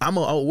 I'm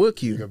gonna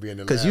outwork you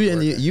because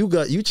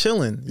you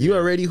chilling. You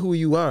already who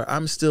you are.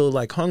 I'm still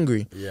like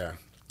hungry. Yeah.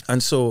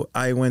 And so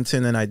I went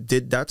in and I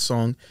did that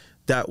song.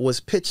 that was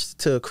pitched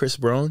to Chris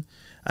Brown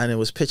and it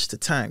was pitched to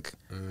Tank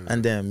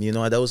and them, you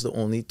know, that was the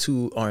only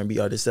 2 R&B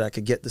artists that I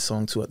could get the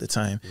song to at the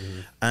time.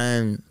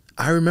 And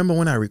I remember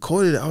when I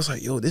recorded it, I was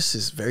like, yo, this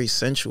is very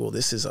sensual.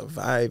 This is a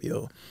vibe,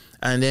 yo.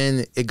 And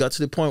then it got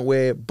to the point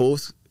where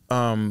both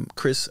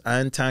Chris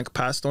and Tank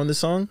passed on the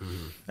song.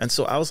 And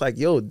so I was like,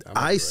 yo,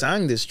 I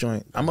sang this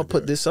joint. I'm going to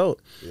put this out.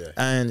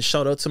 And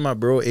shout out to my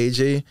bro,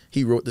 AJ.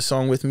 He wrote the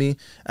song with me.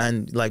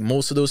 And like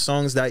most of those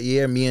songs that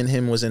year, me and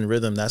him was in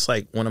rhythm. That's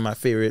like one of my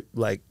favorite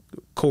like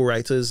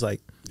co-writers,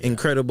 like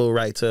incredible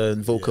writer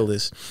and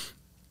vocalist.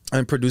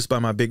 And produced by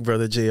my big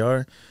brother,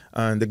 JR.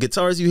 The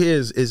guitars you hear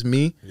is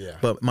me,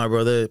 but my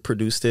brother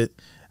produced it.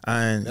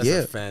 And that's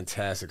a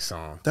fantastic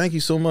song. Thank you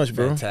so much,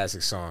 bro.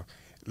 Fantastic song.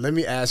 Let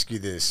me ask you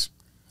this.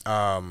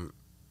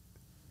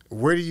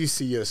 Where do you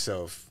see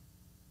yourself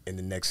in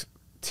the next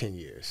 10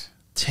 years?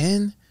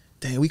 10?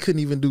 Dang, we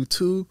couldn't even do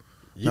 2.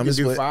 You can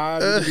do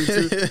 5, you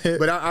can do 2.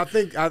 But I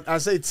think I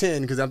say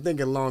 10 because I'm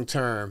thinking long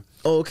term.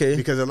 Oh, okay.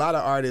 Because a lot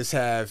of artists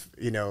have,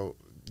 you know,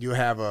 you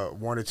have a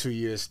 1 or 2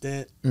 year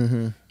stint,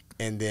 and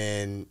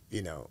then,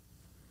 you know,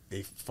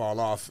 they fall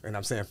off, and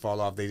I'm saying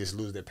fall off, they just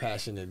lose their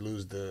passion and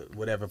lose the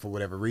whatever for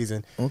whatever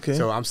reason. Okay.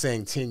 So I'm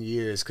saying 10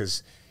 years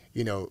because,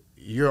 you know,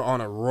 you're on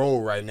a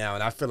roll right now,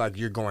 and I feel like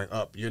you're going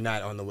up. You're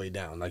not on the way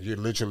down. Like, you're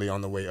literally on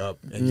the way up,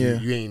 and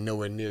you ain't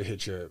nowhere near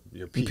hit your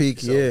peak.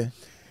 Peak, so,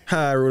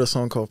 I wrote a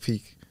song called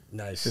Peak.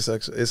 Nice.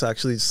 It's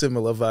actually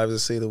similar vibes to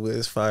Say the Word.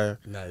 It's fire.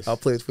 Nice. I'll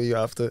play it for you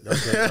after.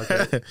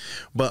 Okay.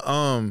 But,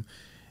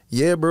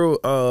 yeah,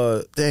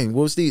 bro, dang,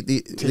 what was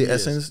the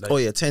essence? Like, oh,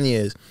 yeah, 10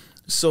 years.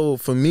 So,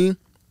 for me,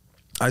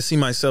 I see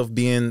myself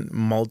being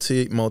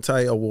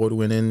multi-award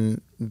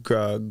winning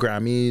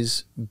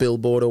Grammys,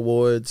 Billboard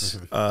Awards,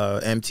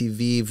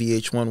 MTV,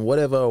 VH1,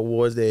 whatever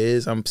awards there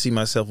is. I see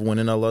myself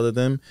winning a lot of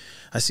them.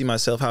 I see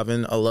myself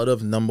having a lot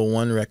of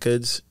 #1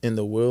 records in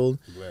the world.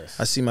 Bless.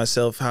 I see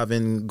myself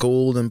having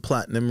gold and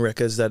platinum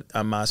records that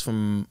amass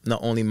from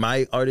not only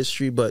my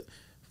artistry, but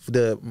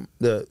the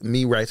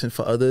me writing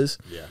for others.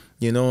 Yeah.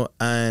 You know,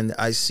 and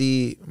I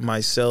see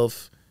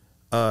myself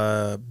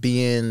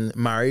being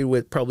married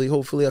with probably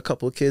hopefully a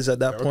couple of kids at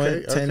that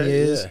point, 10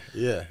 years.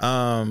 Yeah.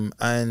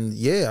 And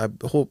yeah,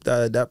 I hope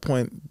that at that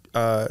point,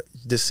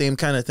 the same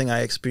kind of thing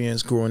I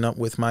experienced growing up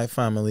with my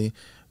family,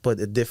 but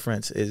the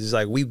difference is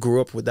like we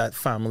grew up with that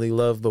family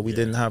love, but we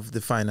didn't have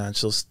the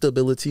financial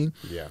stability.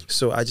 Yeah.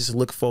 So I just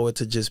look forward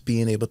to just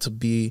being able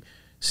to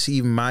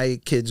see my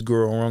kids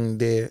grow around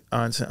their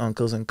aunts and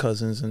uncles and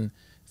cousins, and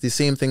the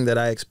same thing that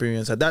I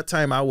experienced. At that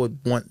time, I would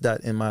want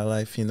that in my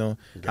life, you know,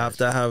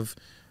 after I have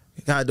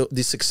had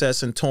the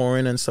success in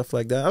touring and stuff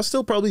like that. I'll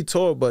still probably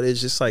tour, but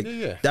it's just like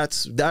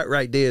that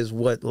right there is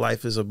what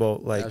life is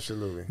about. Like,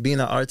 absolutely, being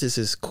an artist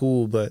is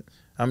cool, but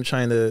I'm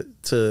trying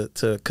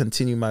to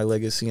continue my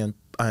legacy and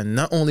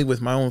not only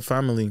with my own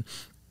family.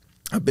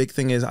 A big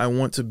thing is I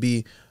want to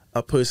be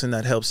a person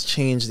that helps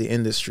change the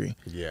industry.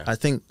 Yeah, I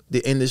think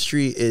the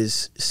industry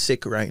is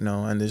sick right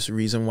now, and this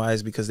reason why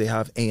is because they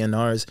have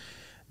A&Rs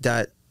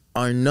that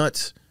are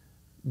not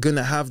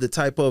gonna have the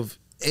type of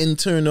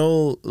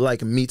internal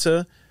like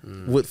meter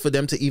for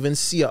them to even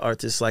see an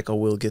artist like a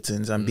Will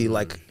Gittens and be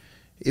like,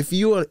 if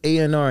you are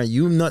A&R and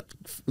you not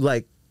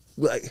like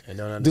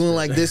doing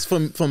like this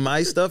for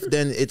my stuff,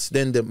 then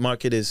the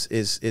market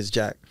is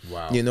jacked.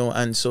 Wow. You know,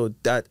 and so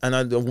that, and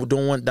I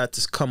don't want that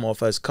to come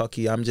off as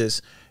cocky. I'm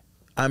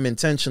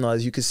intentional,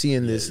 as you can see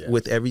in this,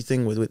 with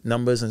everything, with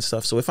numbers and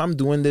stuff. So if I'm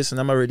doing this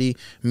and I'm already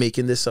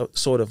making this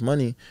sort of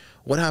money,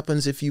 what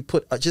happens if you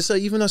put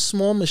even a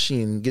small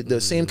machine, get the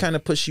same kind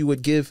of push you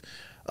would give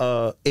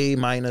A-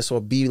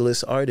 or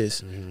B-list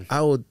artists?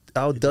 I'll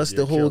dust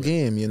the whole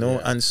game, you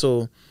know. And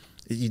so,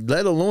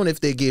 let alone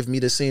if they gave me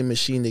the same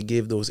machine they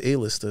gave those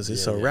A-listers,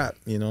 it's a wrap,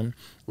 you know.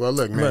 Well,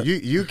 look, man,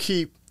 you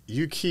keep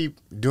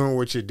doing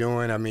what you're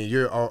doing. I mean,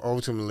 you're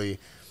ultimately,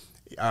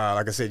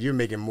 like I said, you're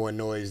making more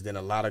noise than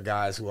a lot of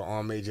guys who are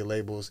on major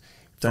labels.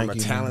 From a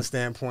talent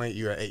standpoint,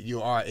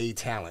 you are a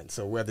talent.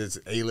 So whether it's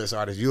A-list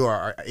artist, you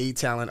are a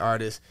talent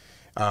artist.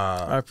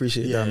 I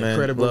appreciate that, man.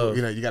 Incredible. Love.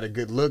 You know, you got a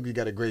good look, you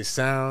got a great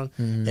sound,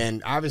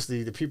 and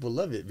obviously the people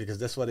love it because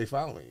that's why they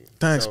following you.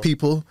 Thanks,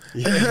 people.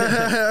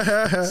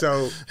 Yeah.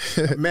 So,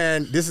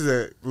 man, this is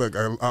an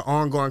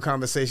ongoing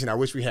conversation. I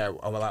wish we had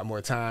a lot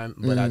more time,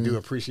 but I do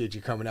appreciate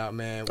you coming out,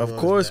 man. Of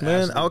course,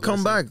 man. I'll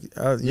come back.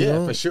 You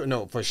know? For sure.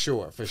 No, for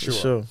sure.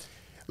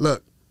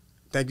 Look,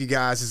 thank you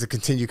guys. It's a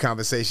continued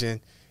conversation.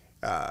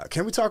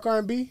 Can we talk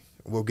R&B?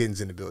 Will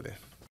Gittens in the building.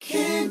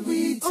 Can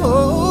we talk?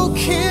 Oh,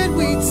 can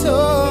we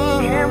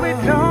talk? Can we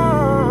talk?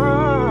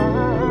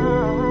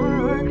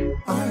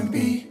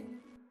 R&B.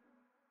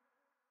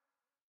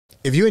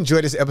 If you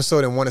enjoyed this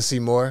episode and want to see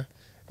more,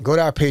 go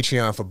to our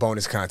Patreon for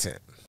bonus content.